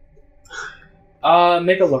them.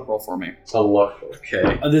 Make a luck roll for me. A look.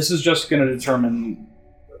 Okay. This is just going to determine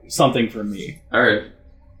something for me. All right.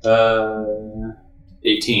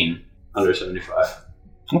 18 under 75.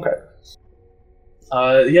 Okay.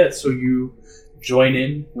 So you join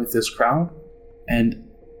in with this crowd and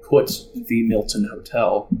put the Milton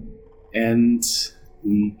Hotel and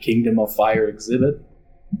the Kingdom of Fire exhibit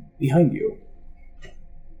behind you.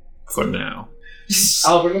 For now.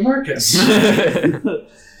 Albert and Marcus.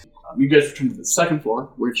 You guys return to the second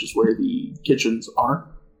floor, which is where the kitchens are.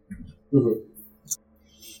 Mhm.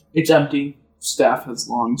 It's empty. Staff has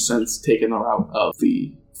long since taken the route of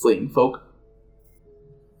the fleeing folk.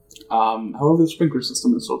 However, the sprinkler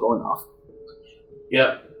system is still going off.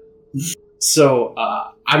 Yep. So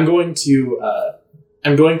I'm going to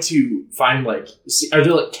find are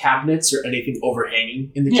there like cabinets or anything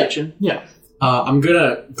overhanging in the kitchen? Yeah. I'm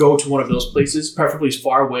gonna go to one of those places, preferably as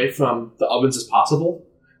far away from the ovens as possible,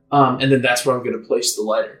 and then that's where I'm gonna place the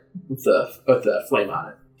lighter with the flame on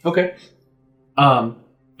it. Okay.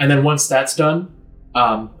 And then once that's done,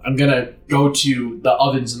 I'm gonna go to the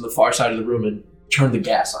ovens in the far side of the room and turn the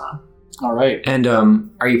gas on. All right. And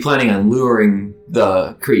are you planning on luring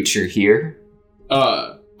the creature here?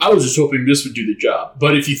 I was just hoping this would do the job,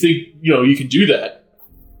 but if you think you can do that,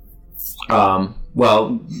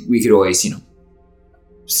 well, we could always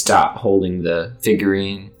stop holding the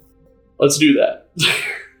figurine. let's do that.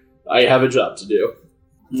 I have a job to do.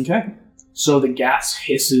 Okay. So the gas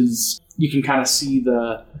hisses. You can kind of see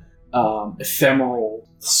the ephemeral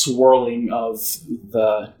swirling of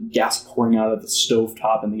the gas pouring out of the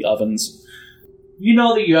stovetop and the ovens. You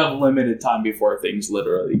know that you have limited time before things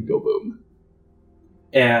literally go boom.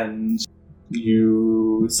 And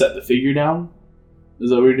you set the figure down?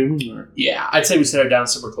 Is that what you're doing? Or? Yeah, I'd say we set her down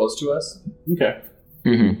somewhere close to us. Okay.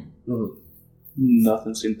 Mm-hmm.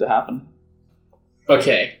 Nothing seems to happen.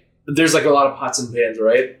 Okay. There's like a lot of pots and pans,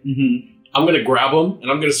 right? Mm-hmm. I'm going to grab them,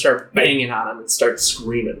 and I'm going to start banging on them and start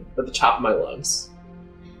screaming at the top of my lungs.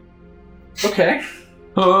 Okay.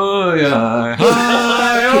 Oh, yeah.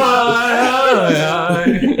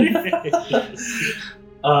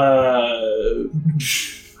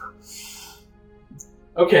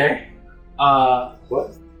 Okay.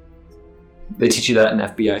 What? They teach you that in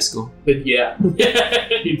FBI school? But yeah.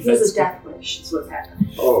 This is a death wish, is what's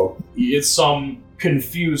happening. Oh. It's some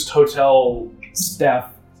confused hotel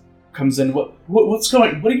staff comes in. What's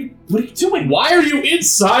going? What are you doing? Why are you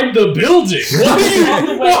inside the building?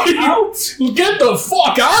 Why are you out? Get the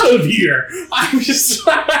fuck out of here! I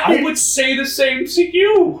would say the same to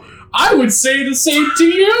you. I would say the same to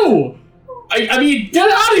you. I mean, get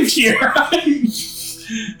out of here.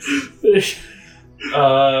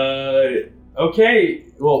 Okay.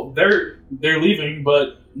 Well, they're leaving,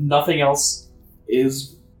 but nothing else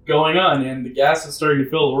is going on, and the gas is starting to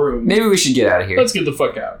fill the room. Maybe we should get out of here. Let's get the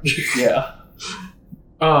fuck out. Yeah.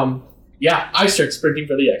 Yeah, I start sprinting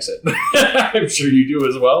for the exit. I'm sure you do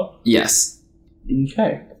as well. Yes.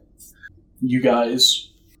 Okay. You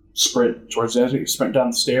guys sprint towards the exit. You sprint down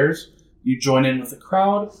the stairs. You join in with the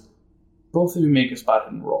crowd. Both of you make a spot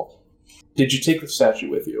hidden roll. Did you take the statue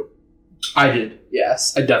with you? I did.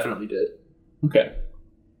 Yes, I definitely did. Okay.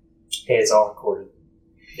 Hey, it's all recorded.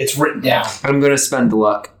 It's written down. I'm going to spend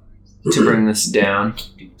luck to bring this down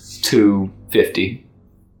to 50.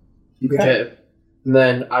 Okay. And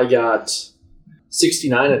then I got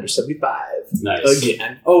 69 under 75. Nice.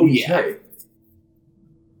 Again. Oh, yeah. Okay.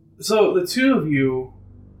 So the two of you,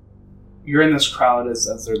 you're in this crowd as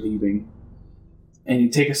they're leaving, and you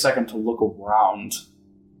take a second to look around,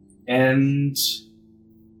 and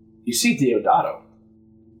you see Deodato,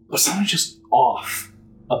 but something's just off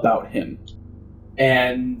about him.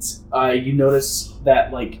 And you notice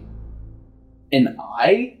that like an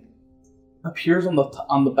eye appears on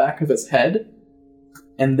the back of his head,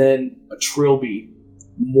 and then a trilby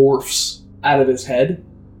morphs out of his head,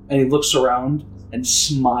 and he looks around and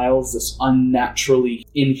smiles this unnaturally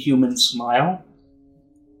inhuman smile,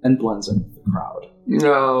 and blends in with the crowd.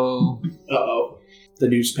 No. Uh-oh. The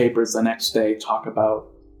newspapers the next day talk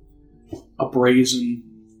about a brazen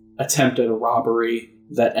attempt at a robbery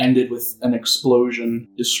that ended with an explosion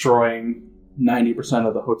destroying 90%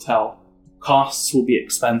 of the hotel. Costs will be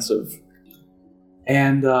expensive.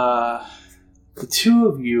 And the two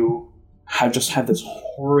of you have just had this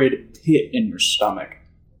horrid pit in your stomach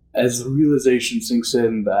as the realization sinks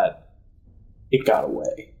in that it got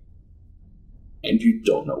away. And you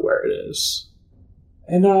don't know where it is.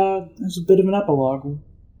 And there's a bit of an epilogue.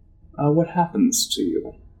 What happens to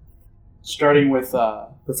you? Starting with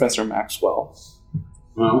Professor Maxwell.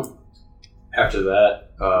 Well, after that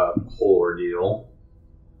whole ordeal,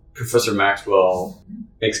 Professor Maxwell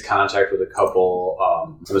makes contact with a couple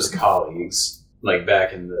of his colleagues, like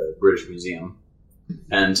back in the British Museum,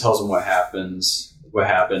 and tells them what happened,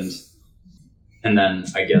 and then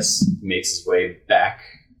I guess makes his way back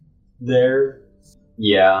there.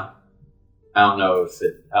 Yeah, I don't know if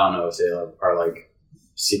they are like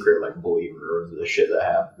secret like believer of the shit that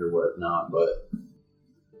happened or whatnot, but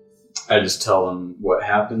I just tell them what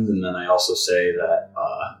happened, and then I also say that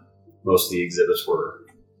most of the exhibits were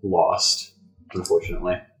lost,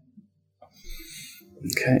 unfortunately.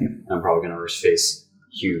 Okay. I'm probably going to face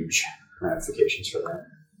huge ramifications for that.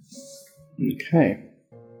 Okay.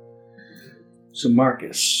 So,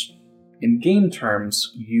 Marcus, in game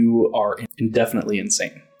terms, you are indefinitely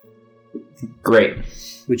insane. Great.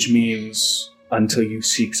 Which means until you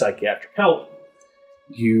seek psychiatric help,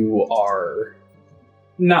 you are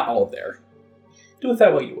not all there. Do with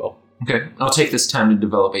that what you will. Okay, I'll take this time to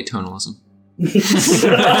develop atonalism. No!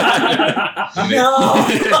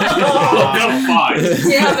 Fine.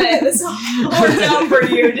 Damn it! This worked out for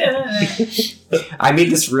you, didn't it? I meet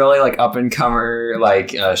this really up and comer,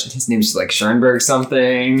 his name's Schoenberg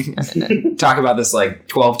something. Talk about this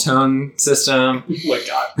 12-tone system. Oh my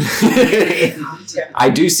god. I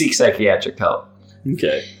do seek psychiatric help.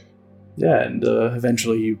 Okay. Yeah, and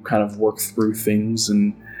eventually you kind of work through things,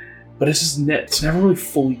 but it's never really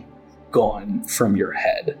fully gone from your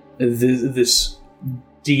head. This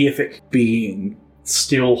deific being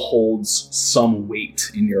still holds some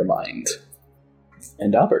weight in your mind.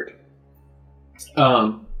 And Albert.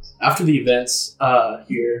 After the events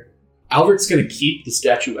here, Albert's going to keep the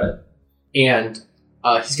statuette, and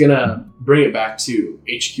he's going to bring it back to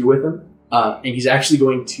HQ with him, and he's actually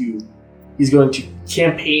going to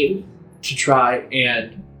campaign to try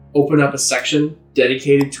and open up a section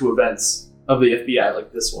dedicated to events of the FBI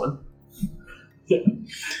like this one.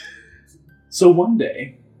 So one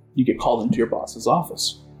day, you get called into your boss's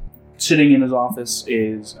office. Sitting in his office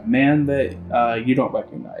is a man that you don't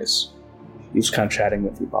recognize. He's kind of chatting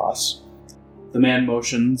with your boss. The man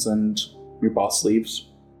motions and your boss leaves.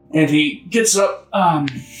 And he gets up.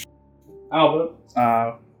 Albert,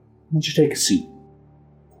 why don't you take a seat?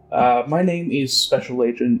 My name is Special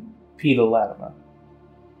Agent Peter Latimer.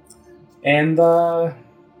 And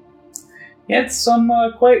he had some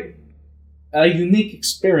quite unique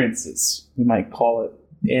experiences, we might call it,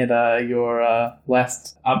 in your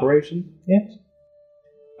last operation. Yes?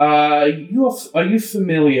 Are you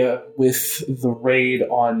familiar with the raid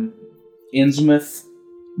on Innsmouth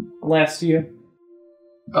last year?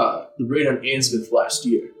 The raid on Innsmouth last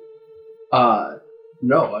year?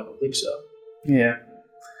 No, I don't think so. Yeah.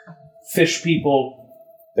 Fish people,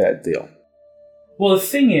 bad deal. Well, the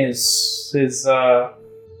thing is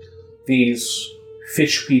these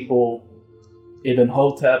fish people, Ibn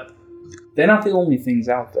Hotep, they're not the only things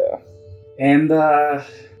out there. And,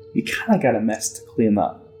 you kind of got a mess to clean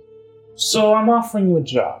up. So I'm offering you a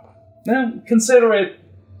job. Now, consider it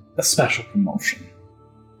a special promotion.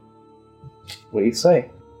 What do you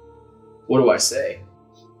say? What do I say?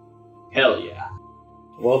 Hell yeah.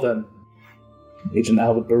 Well then, Agent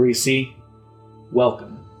Albert Barisi,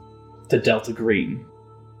 welcome to Delta Green.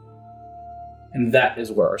 And that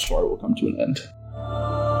is where our story will come to an end.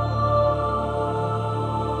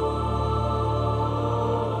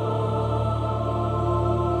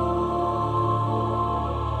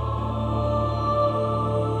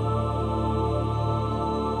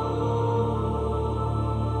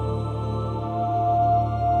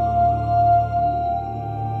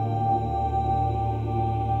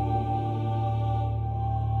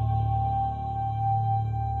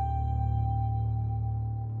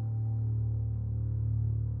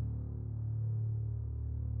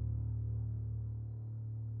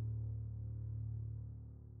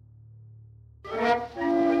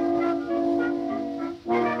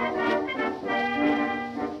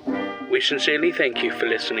 We sincerely thank you for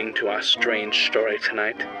listening to our strange story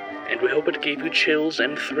tonight, and we hope it gave you chills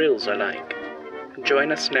and thrills alike.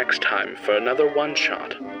 Join us next time for another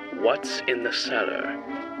one-shot, What's in the Cellar?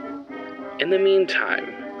 In the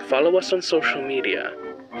meantime, follow us on social media.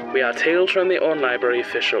 We are Tales from the Orne Library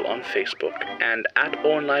Official on Facebook and at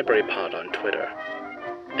Orne Library Pod on Twitter.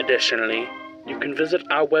 Additionally, you can visit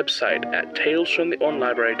our website at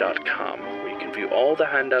talesfromtheornelibrary.com, where you can view all the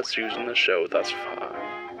handouts used in the show thus far.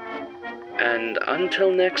 And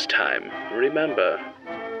until next time, remember,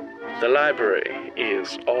 the library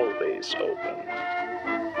is always open.